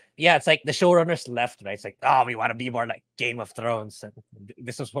yeah, it's like the showrunners left, right? It's like, oh, we want to be more like Game of Thrones, and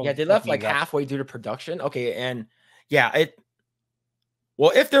this is Yeah, they what left we like got. halfway through the production. Okay, and yeah,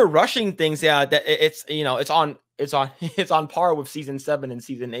 well, if they're rushing things, yeah, that it's it's on par with season 7 and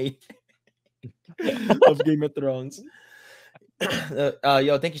season 8 of Game of Thrones.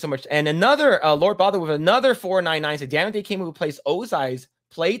 Yo, thank you so much. And another Lord Bother with another 499 said Daniel Day Kim, who plays Ozai's,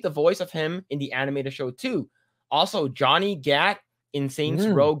 played the voice of him in the animated show too. Also, Johnny Gat in Saints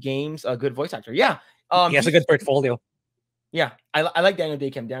Row games, a good voice actor. Yeah, he has a good portfolio. Yeah, I like Daniel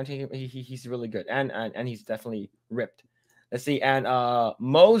Day Kim. Daniel Day Kim, he's really good, and he's definitely ripped. Let's see, and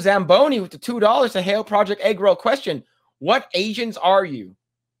Mo Zamboni with the $2 to hail Project Eggroll. Question: what Asians are you?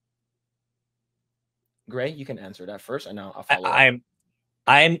 Grae, you can answer that first, and I'll follow up.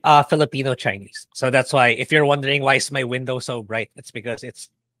 I'm Filipino Chinese, so that's why. If you're wondering why is my window so bright, it's because it's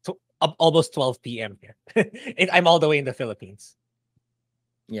almost 12 p.m. here. I'm all the way in the Philippines.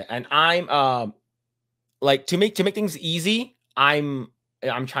 Yeah, and I'm like to make things easy. I'm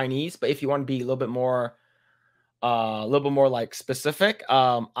Chinese, but if you want to be a little bit more like specific,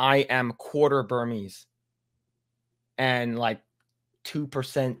 I am quarter Burmese and like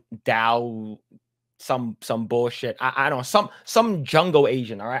 2% Dao. Some bullshit. I don't know, some Jungle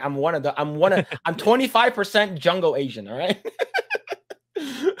Asian. All right, I'm 25% Jungle Asian. All right.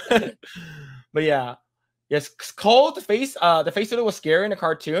 But yeah, yes, Cole, the face of it was scary in the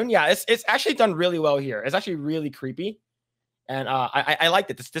cartoon. Yeah, it's actually done really well here. It's actually really creepy, and I liked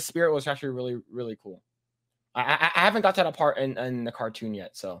it. This spirit was actually really, really cool. I haven't got to that part in the cartoon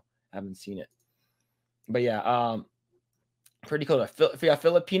yet, so I haven't seen it. But yeah, pretty cool. Yeah,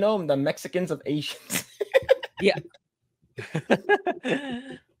 Filipino, the Mexicans of Asians. Yeah.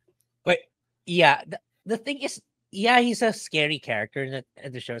 But yeah, the thing is, yeah, he's a scary character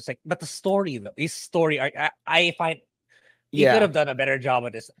in the show. It's like, but the story though, his story, I find he could have done a better job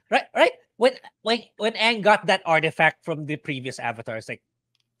of this. Right. When Aang got that artifact from the previous Avatar, it's like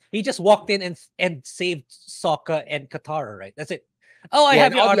he just walked in and saved Sokka and Katara. Right, that's it. Oh, I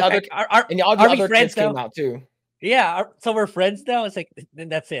have your artifact. Are we other friends kids came out too. Yeah, so we're friends now. It's like, then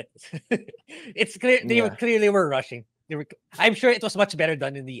that's it. It's clear they clearly were rushing. I'm sure it was much better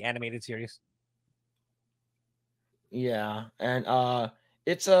done in the animated series. Yeah, and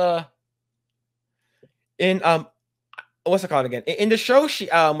it's in what's it called again? In the show, she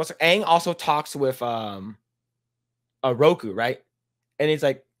Aang also talks with Roku, right? And he's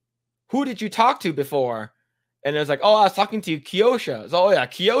like, "Who did you talk to before?" And it's like, "Oh, I was talking to Kyosha." So, oh yeah,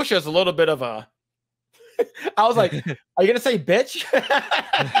 Kyosha's a little bit of a. I was like, "Are you gonna say bitch?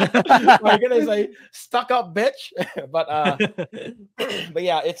 Are you gonna say stuck up bitch?" but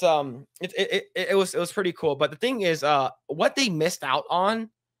yeah, it was pretty cool. But the thing is, what they missed out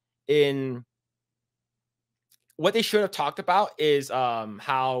on in what they should have talked about is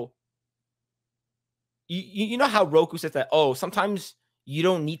how you know how Roku says that, oh, sometimes you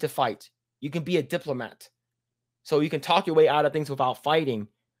don't need to fight. You can be a diplomat. So you can talk your way out of things without fighting,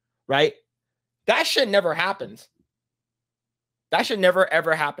 right? That shit never happens. That shit never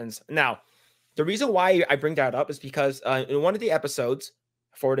ever happens. Now, the reason why I bring that up is because in one of the episodes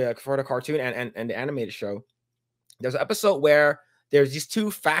for the cartoon and the animated show, there's an episode where there's these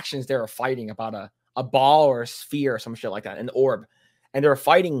two factions that are fighting about a ball or a sphere or some shit like that, an orb, and they're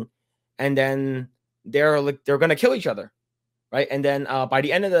fighting, and then they're gonna kill each other, right? And then by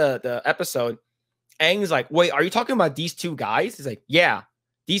the end of the episode, Aang's like, "Wait, are you talking about these two guys?" He's like, "Yeah,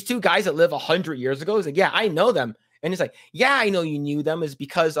 these two guys that live 100 years ago." He's like, "Yeah, I know them." And he's like, "Yeah, I know you knew them is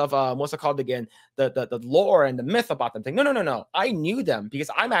because of what's it called again? The lore and the myth about them." Thing. No. I knew them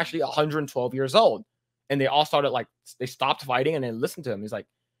because I'm actually 112 years old. And they all started like they stopped fighting and they listened to him. He's like,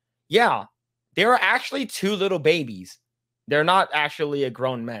 "Yeah, they're actually two little babies. They're not actually a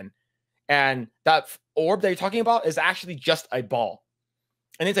grown men. And that orb that you're talking about is actually just a ball."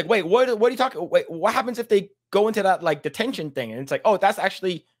 And it's like, "Wait, what are you talking? Wait, what happens if they go into that like detention thing?" And it's like, "Oh, that's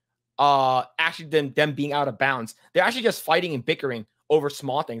actually them being out of bounds. They're actually just fighting and bickering over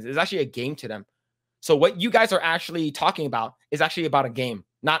small things. It's actually a game to them. So what you guys are actually talking about is actually about a game,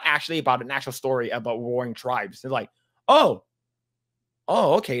 not actually about an actual story about warring tribes." They're like, oh,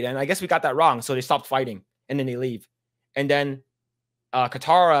 okay, then I guess we got that wrong. So they stopped fighting and then they leave. And then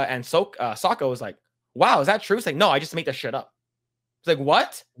Katara and Sokka was like, "Wow, is that true?" It's like, "No, I just made that shit up." It's like,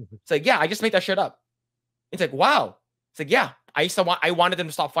 "What?" It's like, "Yeah, I just made that shit up." It's like, "Wow." It's like, "Yeah, I wanted them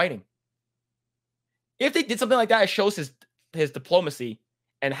to stop fighting." If they did something like that, it shows his diplomacy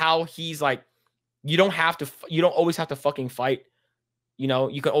and how he's like, you don't always have to fucking fight. You know,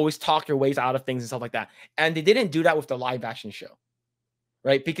 you can always talk your ways out of things and stuff like that. And they didn't do that with the live action show,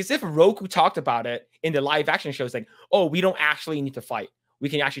 right? Because if Roku talked about it in the live action show, it's like, "Oh, we don't actually need to fight. we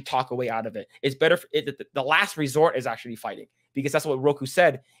can actually talk a way out of it. It's better for it, the last resort is actually fighting, because that's what Roku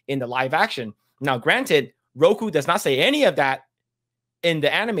said in the live action. Now, granted, Roku does not say any of that in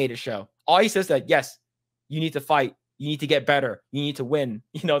the animated show. All he says that, yes, you need to fight, you need to get better, you need to win,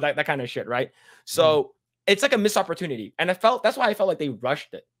 that kind of shit, right? So it's like a missed opportunity. And that's why I felt like they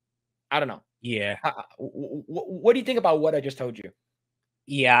rushed it. I don't know. Yeah. What do you think about what I just told you?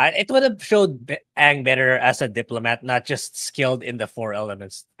 Yeah, it would have showed Aang better as a diplomat, not just skilled in the 4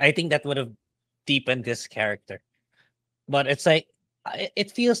 elements. I think that would have deepened his character. But it's like,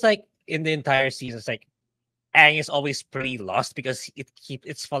 it feels like in the entire season, it's like Aang is always pretty lost because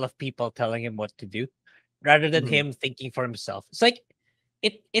it's full of people telling him what to do, rather than him thinking for himself. It's like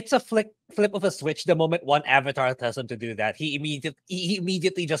it's a flip of a switch. The moment one avatar tells him to do that, he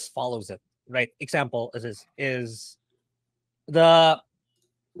immediately just follows it. Right? Example is the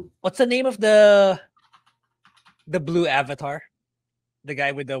what's the name of the blue avatar, the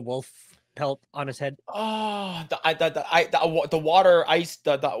guy with the wolf pelt on his head? Oh, the water ice,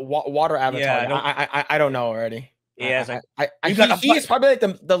 the water avatar. Yeah, I don't know already. Yeah, he is probably like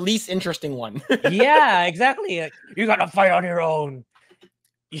the least interesting one. Yeah, exactly. Like, you gotta fight on your own.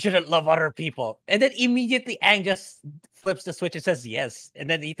 You shouldn't love other people. And then immediately Aang just flips the switch and says yes. And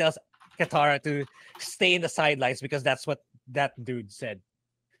then he tells Katara to stay in the sidelines because that's what that dude said.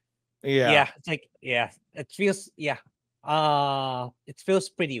 Yeah, it's like, it feels, it feels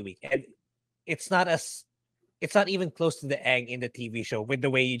pretty weak. And it's not even close to the Aang in the TV show, with the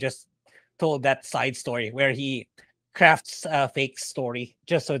way you just told that side story where he crafts a fake story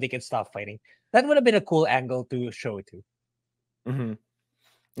just so they can stop fighting. That would have been a cool angle to show it to.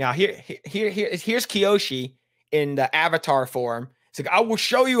 Now here's Kyoshi in the avatar form. It's like, I will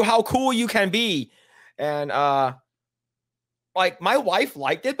show you how cool you can be. And like, my wife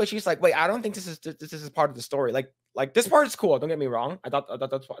liked it, but she's like, wait, I don't think this is part of the story. Like this part is cool, don't get me wrong. I thought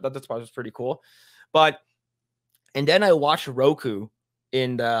this part was pretty cool. And then I watched Roku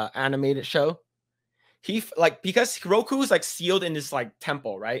in the animated show. Because Roku is like sealed in this like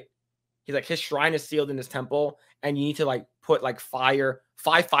temple, right? He's like, his shrine is sealed in this temple, and you need to like put like 5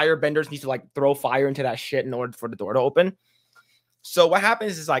 firebenders need to like throw fire into that shit in order for the door to open. So what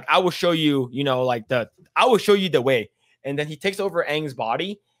happens is, like, I will show you, I will show you the way. And then he takes over Aang's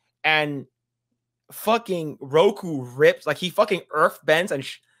body, and fucking Roku rips, like, he fucking earth bends and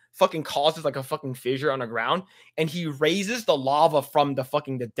fucking causes like a fucking fissure on the ground, and he raises the lava from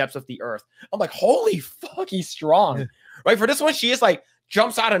the depths of the earth. I'm like, holy fuck, he's strong. Right? For this one, she is like,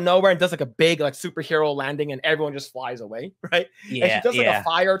 jumps out of nowhere and does like a big like superhero landing, and everyone just flies away, right? Yeah, and she does like a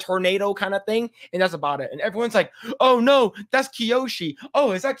fire tornado kind of thing, and that's about it. And everyone's like, oh no, that's Kyoshi.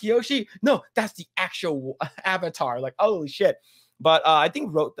 Oh, is that Kyoshi? No, that's the actual avatar. Like, holy shit. But I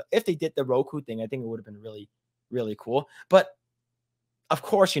think if they did the Roku thing, I think it would have been really, really cool. But of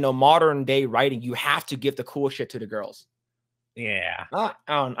course, modern day writing, you have to give the cool shit to the girls. Yeah. I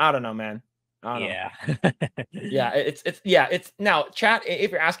don't know, man. Yeah. It's now, chat,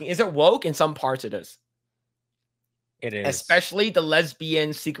 if you're asking, is it woke? In some parts it is. It is. Especially the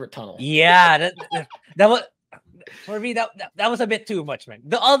lesbian secret tunnel. Yeah, that was, for me, that was a bit too much, man.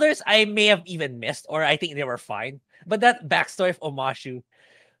 The others I may have even missed, or I think they were fine. But that backstory of Omashu,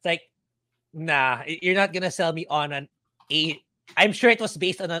 it's like, nah, you're not gonna sell me on I'm sure it was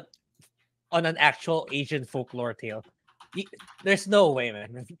based on an actual Asian folklore tale. There's no way,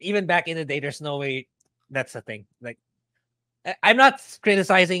 man. Even back in the day, there's no way that's a thing. Like, I'm not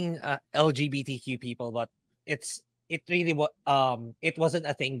criticizing LGBTQ people, but it wasn't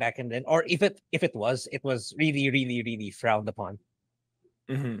a thing back then. Or if it was really, really, really frowned upon.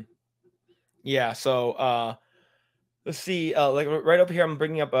 Yeah. So let's see. Like right over here, I'm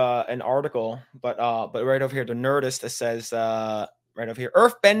bringing up an article, but right over here, the Nerdist, that says right over here,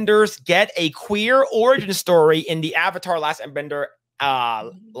 Earthbenders get a queer origin story in the Avatar Last Airbender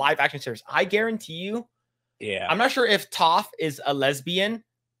live action series. I guarantee you. Yeah. I'm not sure if Toph is a lesbian,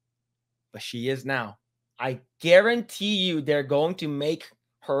 but she is now. I guarantee you they're going to make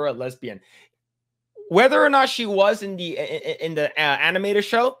her a lesbian. Whether or not she was in the animated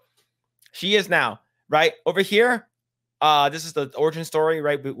show, she is now. Right over here. This is the origin story,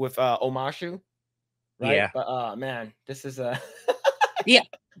 right, with Omashu. Right? Yeah. But man, this is a yeah.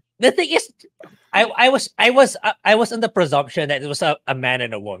 The thing is, I was on the presumption that it was a man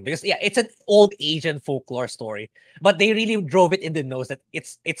and a woman, because it's an old Asian folklore story, but they really drove it in the nose that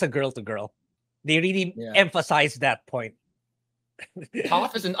it's a girl to girl. They really emphasized that point.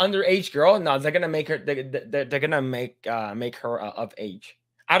 Toph is an underage girl. No, they're gonna make her. They're gonna make her of age.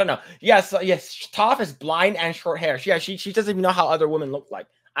 I don't know. Yes, Toph is blind and short hair. She doesn't even know how other women look like.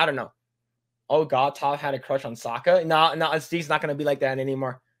 I don't know. Oh God, Toph had a crush on Sokka. No, she's not gonna be like that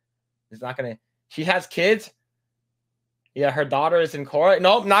anymore. It's not gonna. She has kids. Yeah, her daughter is in Korra.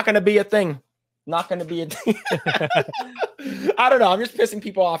 Nope, not gonna be a thing. Not gonna be a thing. I don't know. I'm just pissing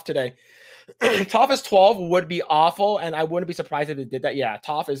people off today. Toph is 12 would be awful, and I wouldn't be surprised if they did that. Yeah,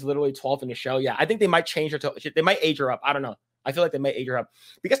 Toph is literally 12 in the show. Yeah, I think they might change her to. They might age her up. I don't know. I feel like they might age her up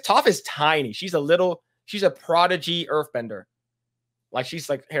because Toph is tiny. She's a prodigy earthbender. Like she's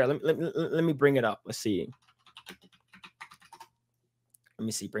like, here, let me bring it up. Let's see. Let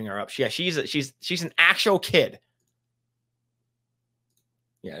me see. Bring her up. Yeah, she's an actual kid.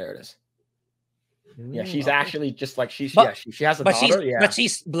 Yeah, there it is. Yeah, she's actually just like she has a daughter. But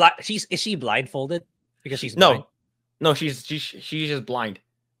she's is she blindfolded because she's blind? No, she's just blind.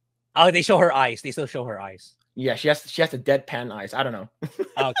 Oh, they show her eyes. They still show her eyes. Yeah, she has the deadpan eyes. I don't know.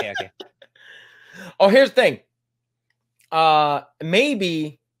 Okay. Oh, here's the thing.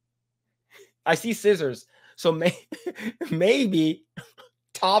 Maybe I see scissors. So maybe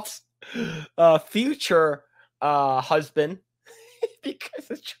Toph's future husband because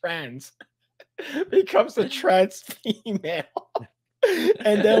it's trans becomes a trans female.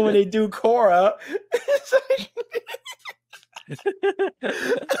 And then when they do Korra,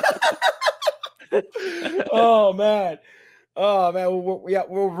 oh man,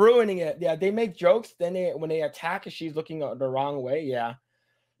 we're ruining it. Yeah, they make jokes. Then when they attack, she's looking the wrong way. Yeah,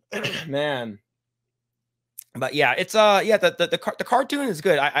 man. But yeah, it's the cartoon is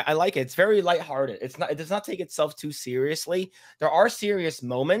good. I like it. It's very lighthearted. It does not take itself too seriously. There are serious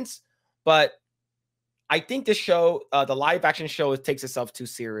moments, but I think this show, the live action show, takes itself too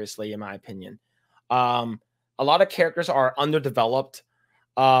seriously, in my opinion. A lot of characters are underdeveloped.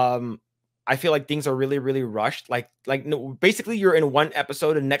 I feel like things are really, really rushed. Basically, you're in one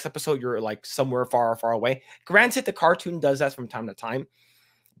episode, and next episode you're like somewhere far, far away. Granted, the cartoon does that from time to time,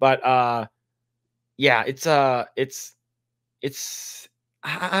 but yeah, it's I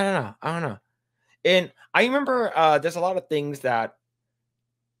don't know. And I remember there's a lot of things that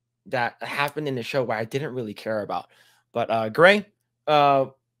happened in the show where I didn't really care about. But Grae,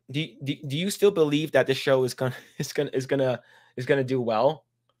 do you still believe that this show is gonna do well?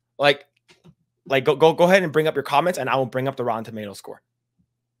 Like go ahead and bring up your comments, and I will bring up the Rotten Tomatoes score.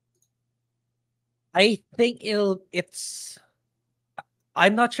 I think it's.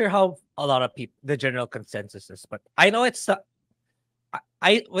 I'm not sure how a lot of people, the general consensus is, but I know it's. Last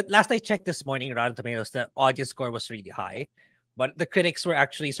I checked this morning, Rotten Tomatoes, the audience score was really high, but the critics were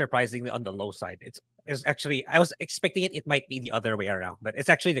actually surprisingly on the low side. It's actually, I was expecting it might be the other way around, but it's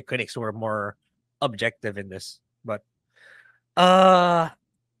actually the critics who were more objective in this. But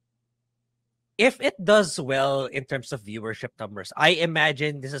if it does well in terms of viewership numbers, I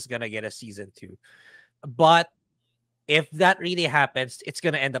imagine this is gonna get a season 2. But if that really happens, it's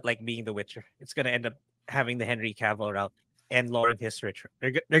gonna end up like being The Witcher. It's gonna end up having the Henry Cavill route and Lawrence Richard.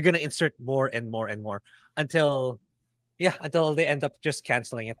 They're gonna insert more and more and more until they end up just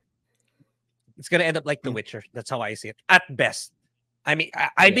canceling it. It's gonna end up like The Witcher. That's how I see it at best. I mean,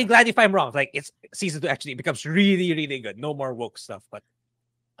 I'd be glad if I'm wrong. Like it's season 2 actually becomes really, really good. No more woke stuff. But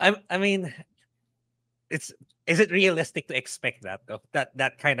I mean, is it realistic to expect that though?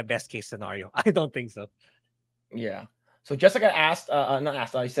 That kind of best case scenario? I don't think so. Yeah. So Jessica asked, not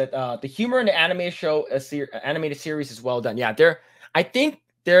asked, I said, the humor in the animated show, animated series is well done. Yeah, I think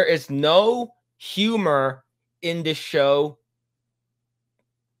there is no humor in this show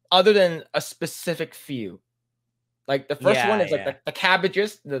other than a specific few. Like the first one is like the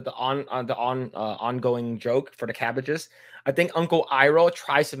cabbages, the ongoing joke for the cabbages. I think Uncle Iroh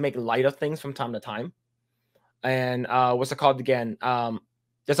tries to make light of things from time to time. And what's it called again?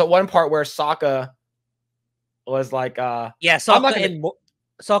 There's a one part where Sokka was like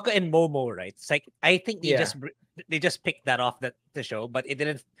Sokka and Momo, right? It's like I think they just picked that off the show, but it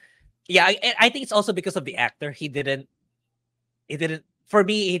didn't. Yeah, I think it's also because of the actor. He didn't for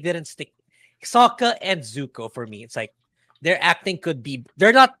me. He didn't stick. Sokka and Zuko, for me, it's like their acting could be.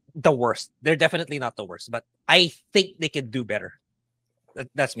 They're not the worst. They're definitely not the worst, but I think they can do better.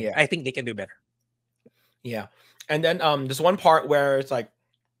 That's me. I think they can do better. Yeah, and then there's one part where it's like,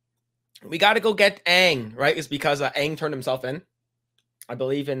 we got to go get Aang, right? It's because Aang turned himself in. I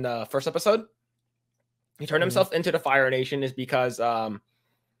believe in the first episode, he turned himself into the Fire Nation is because they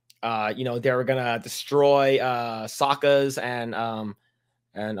were gonna destroy Sokka's and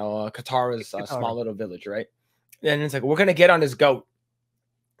Katara's small little village, right? And it's like, we're gonna get on this goat,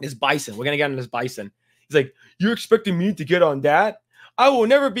 this bison. We're gonna get on this bison. He's like, you're expecting me to get on that? I will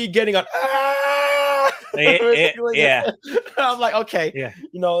never be getting on. Yeah. I'm like, okay, yeah.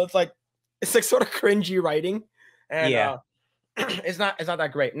 It's like sort of cringy writing, and it's not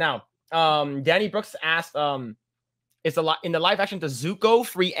that great. Now, Danny Brooks asked, is a lot in the live action, does Zuko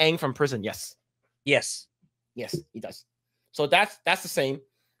free Aang from prison? Yes. Yes. Yes, he does. So that's the same.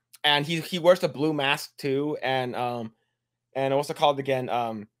 And he wears the blue mask too. And what's it called again?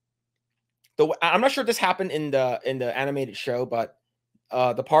 I'm not sure if this happened in the animated show, but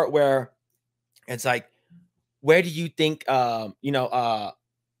the part where it's like, where do you think where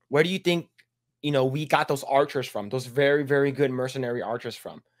do you think we got those archers from? Those very, very good mercenary archers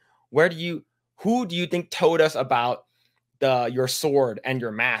from? Who do you think told us about your sword and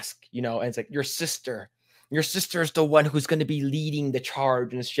your mask? And it's like, your sister is the one who's going to be leading the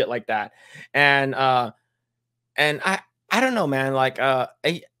charge and shit like that. And I don't know, man. Like I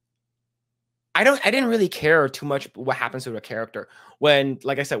didn't really care too much what happens to the character. When,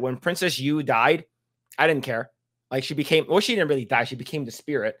 like I said, when Princess Yu died, I didn't care. Like, she didn't really die. She became the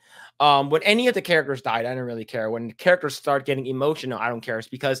spirit. When any of the characters died, I didn't really care. When the characters start getting emotional, I don't care. It's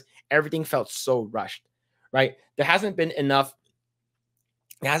because everything felt so rushed, right? There hasn't been enough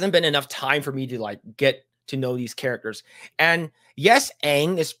time for me to like get to know these characters. And yes,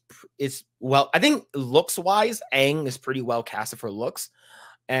 Aang is well, I think looks wise, Aang is pretty well casted for looks.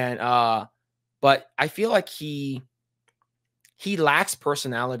 And but I feel like he lacks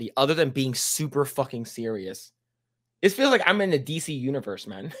personality other than being super fucking serious. It feels like I'm in the DC universe,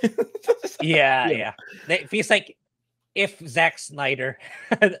 man. Yeah. It feels like if Zack Snyder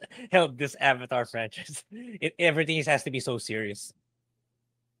held this Avatar franchise, everything has to be so serious.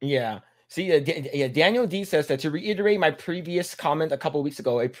 Yeah. See, Daniel D says that, to reiterate my previous comment a couple of weeks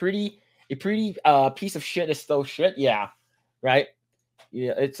ago, a pretty piece of shit is still shit. Yeah. Right.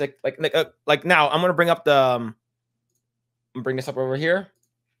 Yeah. It's like now I'm gonna bring up bring this up over here.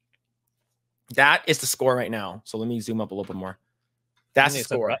 That is the score right now. So let me zoom up a little bit more. That's the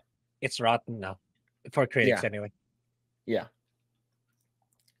score. It's rotten now for critics, anyway. Yeah.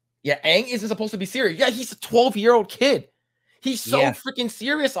 Yeah, Aang isn't supposed to be serious. Yeah, he's a 12-year-old kid. He's so freaking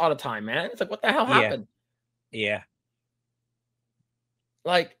serious all the time, man. It's like, what the hell happened? Yeah.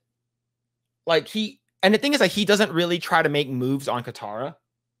 Like and the thing is, like, he doesn't really try to make moves on Katara.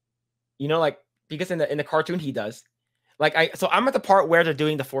 Like, because in the cartoon he does. Like, so I'm at the part where they're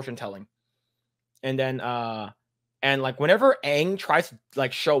doing the fortune telling. And then and like whenever Aang tries to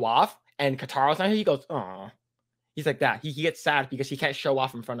like show off and Katara's not here, he goes, oh. He's like that. He gets sad because he can't show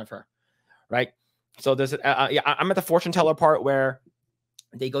off in front of her. Right? So there's I'm at the fortune teller part where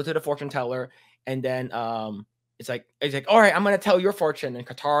they go to the fortune teller, and then it's like, all right, I'm gonna tell your fortune. And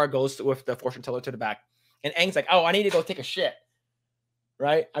Katara goes with the fortune teller to the back. And Aang's like, oh, I need to go take a shit.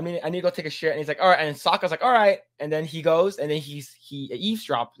 Right? I mean, I need to go take a shit. And he's like, all right. And Sokka's like, all right. And then he goes, and then he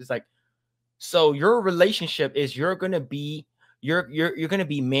eavesdrops. It's like, so your relationship is you're gonna be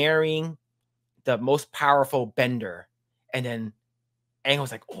marrying the most powerful bender. And then Aang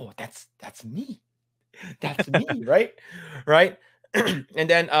was like, oh, that's me. That's me, right? Right. And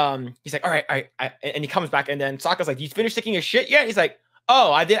then he's like, all right, and he comes back, and then Sokka's like, you finished taking your shit yet? He's like,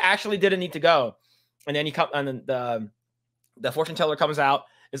 oh, I didn't need to go. And then and then the fortune teller comes out.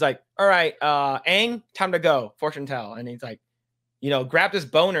 It's like, all right, Aang, time to go, fortune tell. And he's like, grab this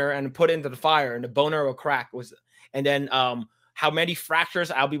boner and put it into the fire, and the boner will crack. And then how many fractures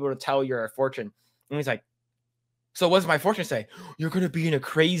I'll be able to tell your fortune. And he's like, so what does my fortune say? You're going to be in a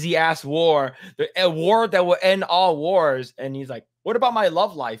crazy ass war, a war that will end all wars. And he's like, what about my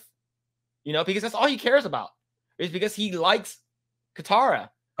love life? Because that's all he cares about, is because he likes Katara.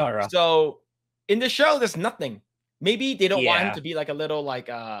 So in the show, there's nothing. Maybe they don't want him to be like a little like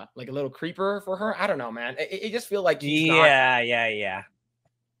a little creeper for her. I don't know, man. It just feel like he's not.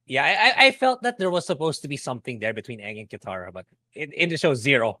 Yeah, I felt that there was supposed to be something there between Aang and Katara, but in the show,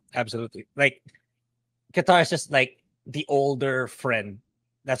 zero. Absolutely. Like, Katara's just like the older friend.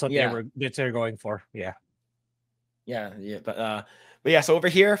 That's what they're going for. Yeah. But yeah, so over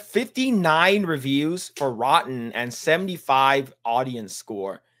here, 59 reviews for Rotten and 75 audience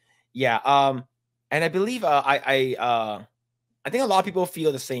score. Yeah. And I believe I think a lot of people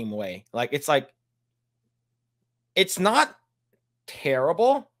feel the same way. Like, it's not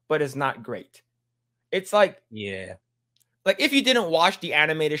terrible, but it's not great. It's like, like if you didn't watch the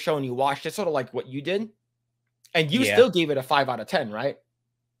animated show and you watched it, sort of like what you did, and you still gave it a 5 out of 10, right?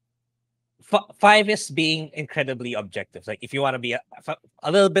 5 is being incredibly objective. Like, if you want to be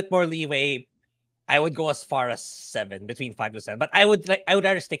a little bit more leeway, I would go as far as 7, between 5 to 7. But I would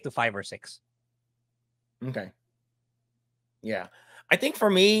rather stick to 5 or 6. Okay. Yeah. I think for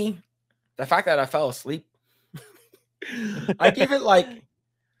me, the fact that I fell asleep, I give it like,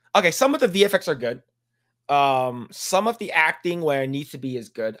 okay, some of the VFX are good. Some of the acting where it needs to be is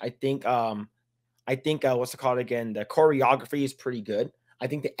good. I think what's it called again? The choreography is pretty good. I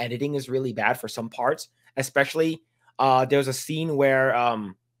think the editing is really bad for some parts, especially there's a scene where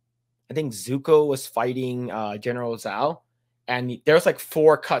I think Zuko was fighting General Zhao, and there's like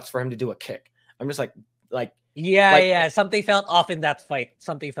 4 cuts for him to do a kick. I'm just like yeah, something felt off in that fight.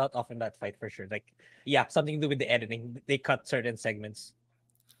 Something felt off in that fight for sure. Like, yeah, something to do with the editing. They cut certain segments.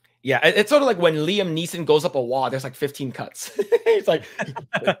 Yeah, it's sort of like when Liam Neeson goes up a wall, there's like 15 cuts. It's like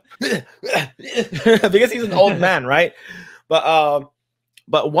because he's an old man, right? But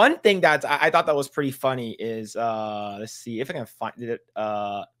one thing that I thought that was pretty funny is let's see if I can find it.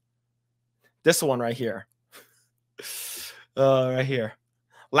 This one right here. Right here.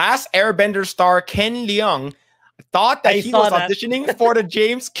 Last Airbender star Ken Leung thought that he was auditioning for the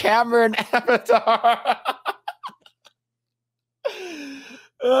James Cameron Avatar.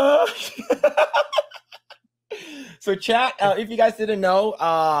 So chat, if you guys didn't know,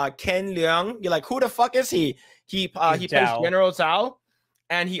 Ken Leung, you're like, who the fuck is he? He plays General Zhao,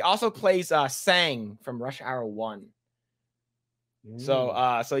 and he also plays Sang from Rush Hour 1. So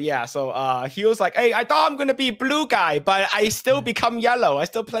he was like, hey, I thought I'm gonna be blue guy, but I still become yellow. I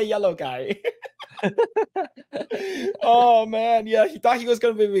still play yellow guy. Oh man, yeah, he thought he was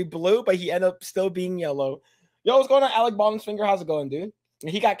gonna be blue, but he ended up still being yellow. Yo, what's going on, Alec Baldwin's finger? How's it going, dude?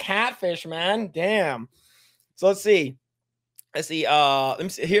 He got catfish, man. Damn. So let's see. Let me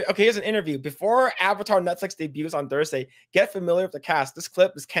see here. Okay, here's an interview. Before Avatar Netflix debuts on Thursday, get familiar with the cast. This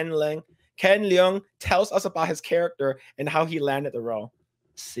clip is Ken Leung. Ken Leung tells us about his character and how he landed the role.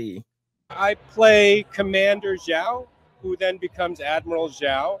 Let's see. I play Commander Zhao, who then becomes Admiral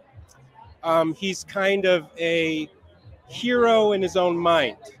Zhao. He's kind of a hero in his own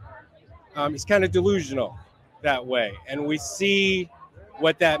mind. He's kind of delusional that way, and we see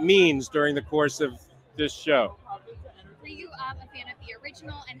what that means during the course of this show. Were you a fan of the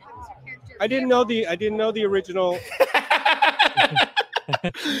original, and how was your character? I didn't know the original.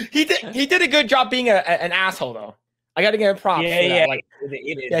 He did a good job being an asshole though. I got to give him props. Yeah. Like,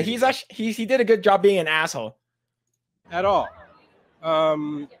 he did a good job being an asshole. At all.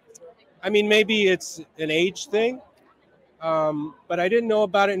 I mean, maybe it's an age thing, but I didn't know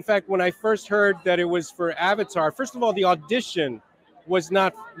about it. In fact, when I first heard that it was for Avatar, first of all, the audition was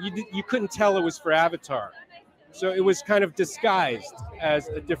not, you couldn't tell it was for Avatar. So it was kind of disguised as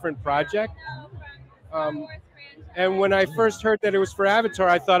a different project. And when I first heard that it was for Avatar,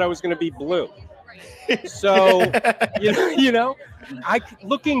 I thought I was going to be blue. So,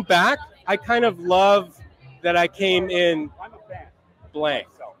 looking back, I kind of love that I came in blank.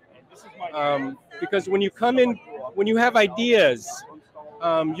 Because when you come in, when you have ideas,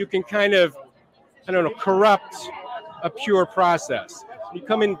 you can kind of, corrupt a pure process. When you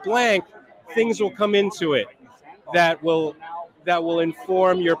come in blank, things will come into it that will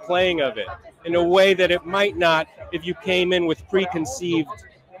inform your playing of it in a way that it might not if you came in with preconceived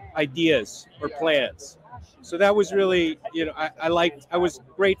ideas or plans. So that was really, I was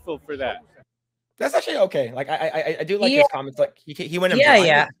grateful for that. That's actually okay. Like I do like his comments. Like he went in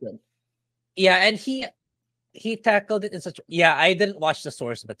yeah, and he tackled it in such. Yeah, I didn't watch the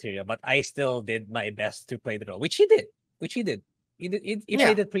source material, but I still did my best to play the role, which he did. He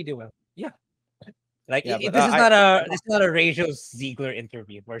played it pretty well. Yeah. Like this is not a Rachel Ziegler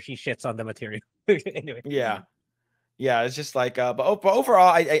interview where she shits on the material. Anyway. Yeah, it's just like but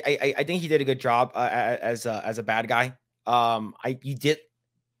overall, I think he did a good job as a bad guy. You did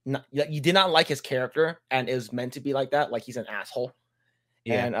not like his character, and it was meant to be like that. Like he's an asshole.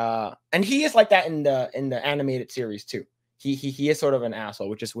 Yeah. And he is like that in the animated series too. He is sort of an asshole,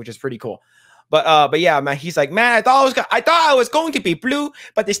 which is pretty cool. But yeah, man, he's like, man, I thought I was going to be blue,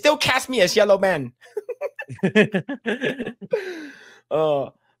 but they still cast me as yellow man. Yeah,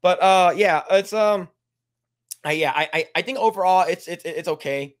 it's I think overall it's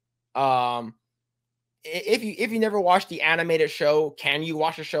okay. If you never watched the animated show, can you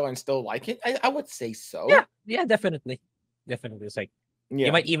watch the show and still like it? I would say so. Yeah, definitely. It's like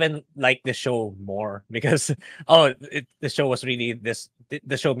you might even like the show more because the show was really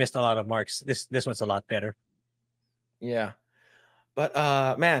the show missed a lot of marks. This one's a lot better. Yeah.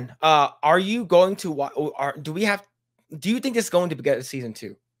 But man, are you going to watch, or do you think this is going to get a season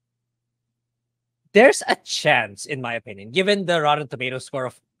 2? There's a chance, in my opinion, given the Rotten Tomatoes score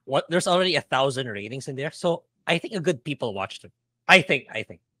of there's already 1,000 ratings in there. So I think a good people watched it. I think.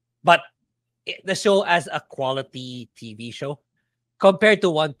 But the show as a quality TV show compared to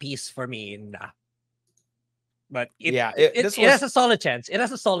One Piece, for me, nah. But it has a solid chance. It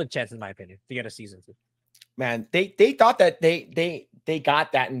has a solid chance, in my opinion, to get a season 2. Man, they thought that they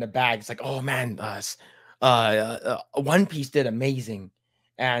got that in the bag. It's like, oh man, One Piece did amazing,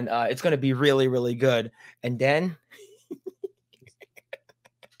 and it's gonna be really, really good. And then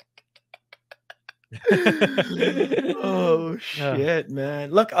Oh shit,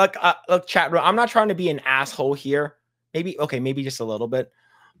 man. Look, look, chat room. I'm not trying to be an asshole here. Maybe okay, maybe just a little bit.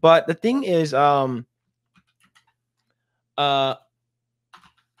 But the thing is, Azula,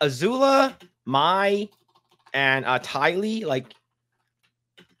 Mai, and Tylee, like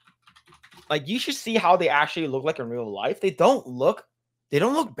you should see how they actually look like in real life. They don't look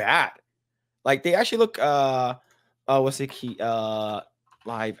bad. Like they actually look what's the key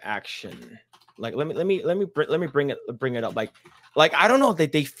live action. Like let me bring it up. Like I don't know,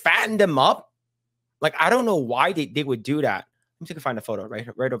 they fattened them up. Like I don't know why they would do that. Let me see if I can find a photo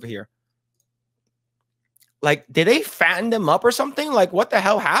right over here. Like, did they fatten them up or something? Like, what the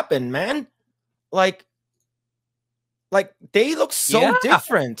hell happened, man? Like they look so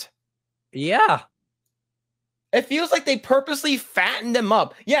different. Yeah. It feels like they purposely fattened them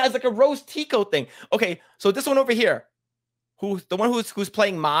up. Yeah, it's like a Rose Tico thing. Okay, so this one over here, who's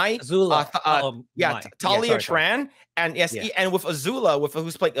playing Mai? Azula. Talia Tran, and yes, and with Azula, with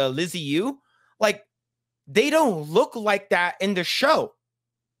who's playing Lizzie Yu, like they don't look like that in the show.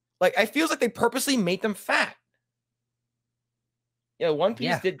 Like, I feels like they purposely made them fat. Yeah, One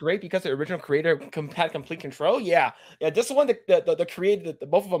Piece did great because the original creator had complete control. Yeah. This one, the creator,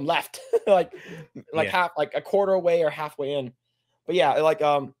 both of them left, half, like a quarter away or halfway in. But yeah, like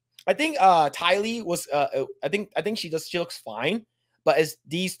I think Tylee was I think she looks fine, but it's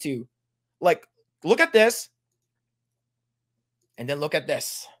these two. Like, look at this, and then look at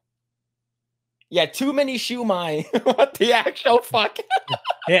this. Yeah, too many shumai. What the actual fuck?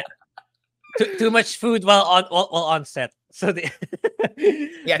 Yeah. Too much food while on set. So they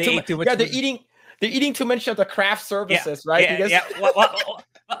ate too much they're food. eating too much of the craft services, right? Yeah.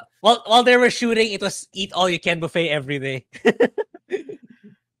 While they were shooting, it was eat all you can buffet every day.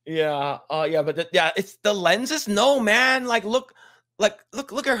 Yeah. But it's the lenses. No, man. Like look at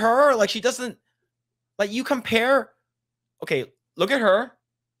her. Like, she doesn't, like, you compare. Okay, look at her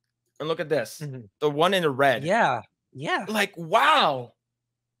and look at this. Mm-hmm. The one in the red. Yeah. Like, wow.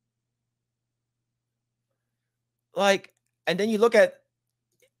 Like, and then you look at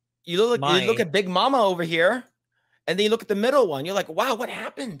Big Mama over here, and then you look at the middle one. You're like, wow, what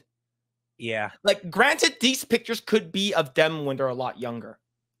happened? Yeah. Like, granted, these pictures could be of them when they're a lot younger.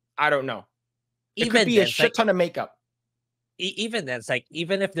 I don't know. It could be a shit ton of makeup. Even then, it's like,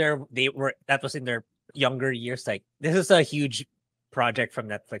 even if that was in their younger years, like, this is a huge project from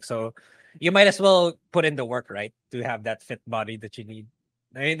Netflix, so you might as well put in the work, right, to have that fit body that you need.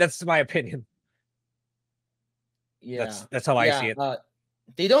 I mean, that's my opinion. Yeah, that's how I see it.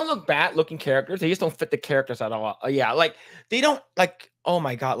 They don't look bad looking characters. They just don't fit the characters at all. Yeah, like they don't, like, oh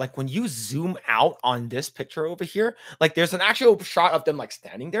my god, like when you zoom out on this picture over here, like there's an actual shot of them like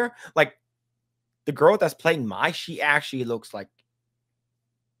standing there. Like the girl that's playing Mai, she actually looks like,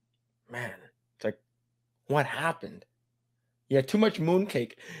 man, it's like, what happened? Yeah, too much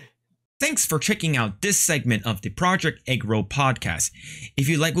mooncake. Thanks for checking out this segment of the Project Eggroll podcast. If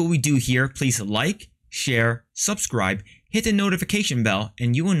you like what we do here, please like, share, subscribe, hit the notification bell,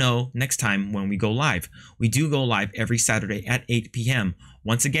 and you will know next time when we go live. We do go live every Saturday at 8 p.m.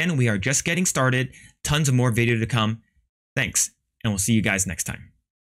 Once again, we are just getting started. Tons of more video to come. Thanks, and we'll see you guys next time.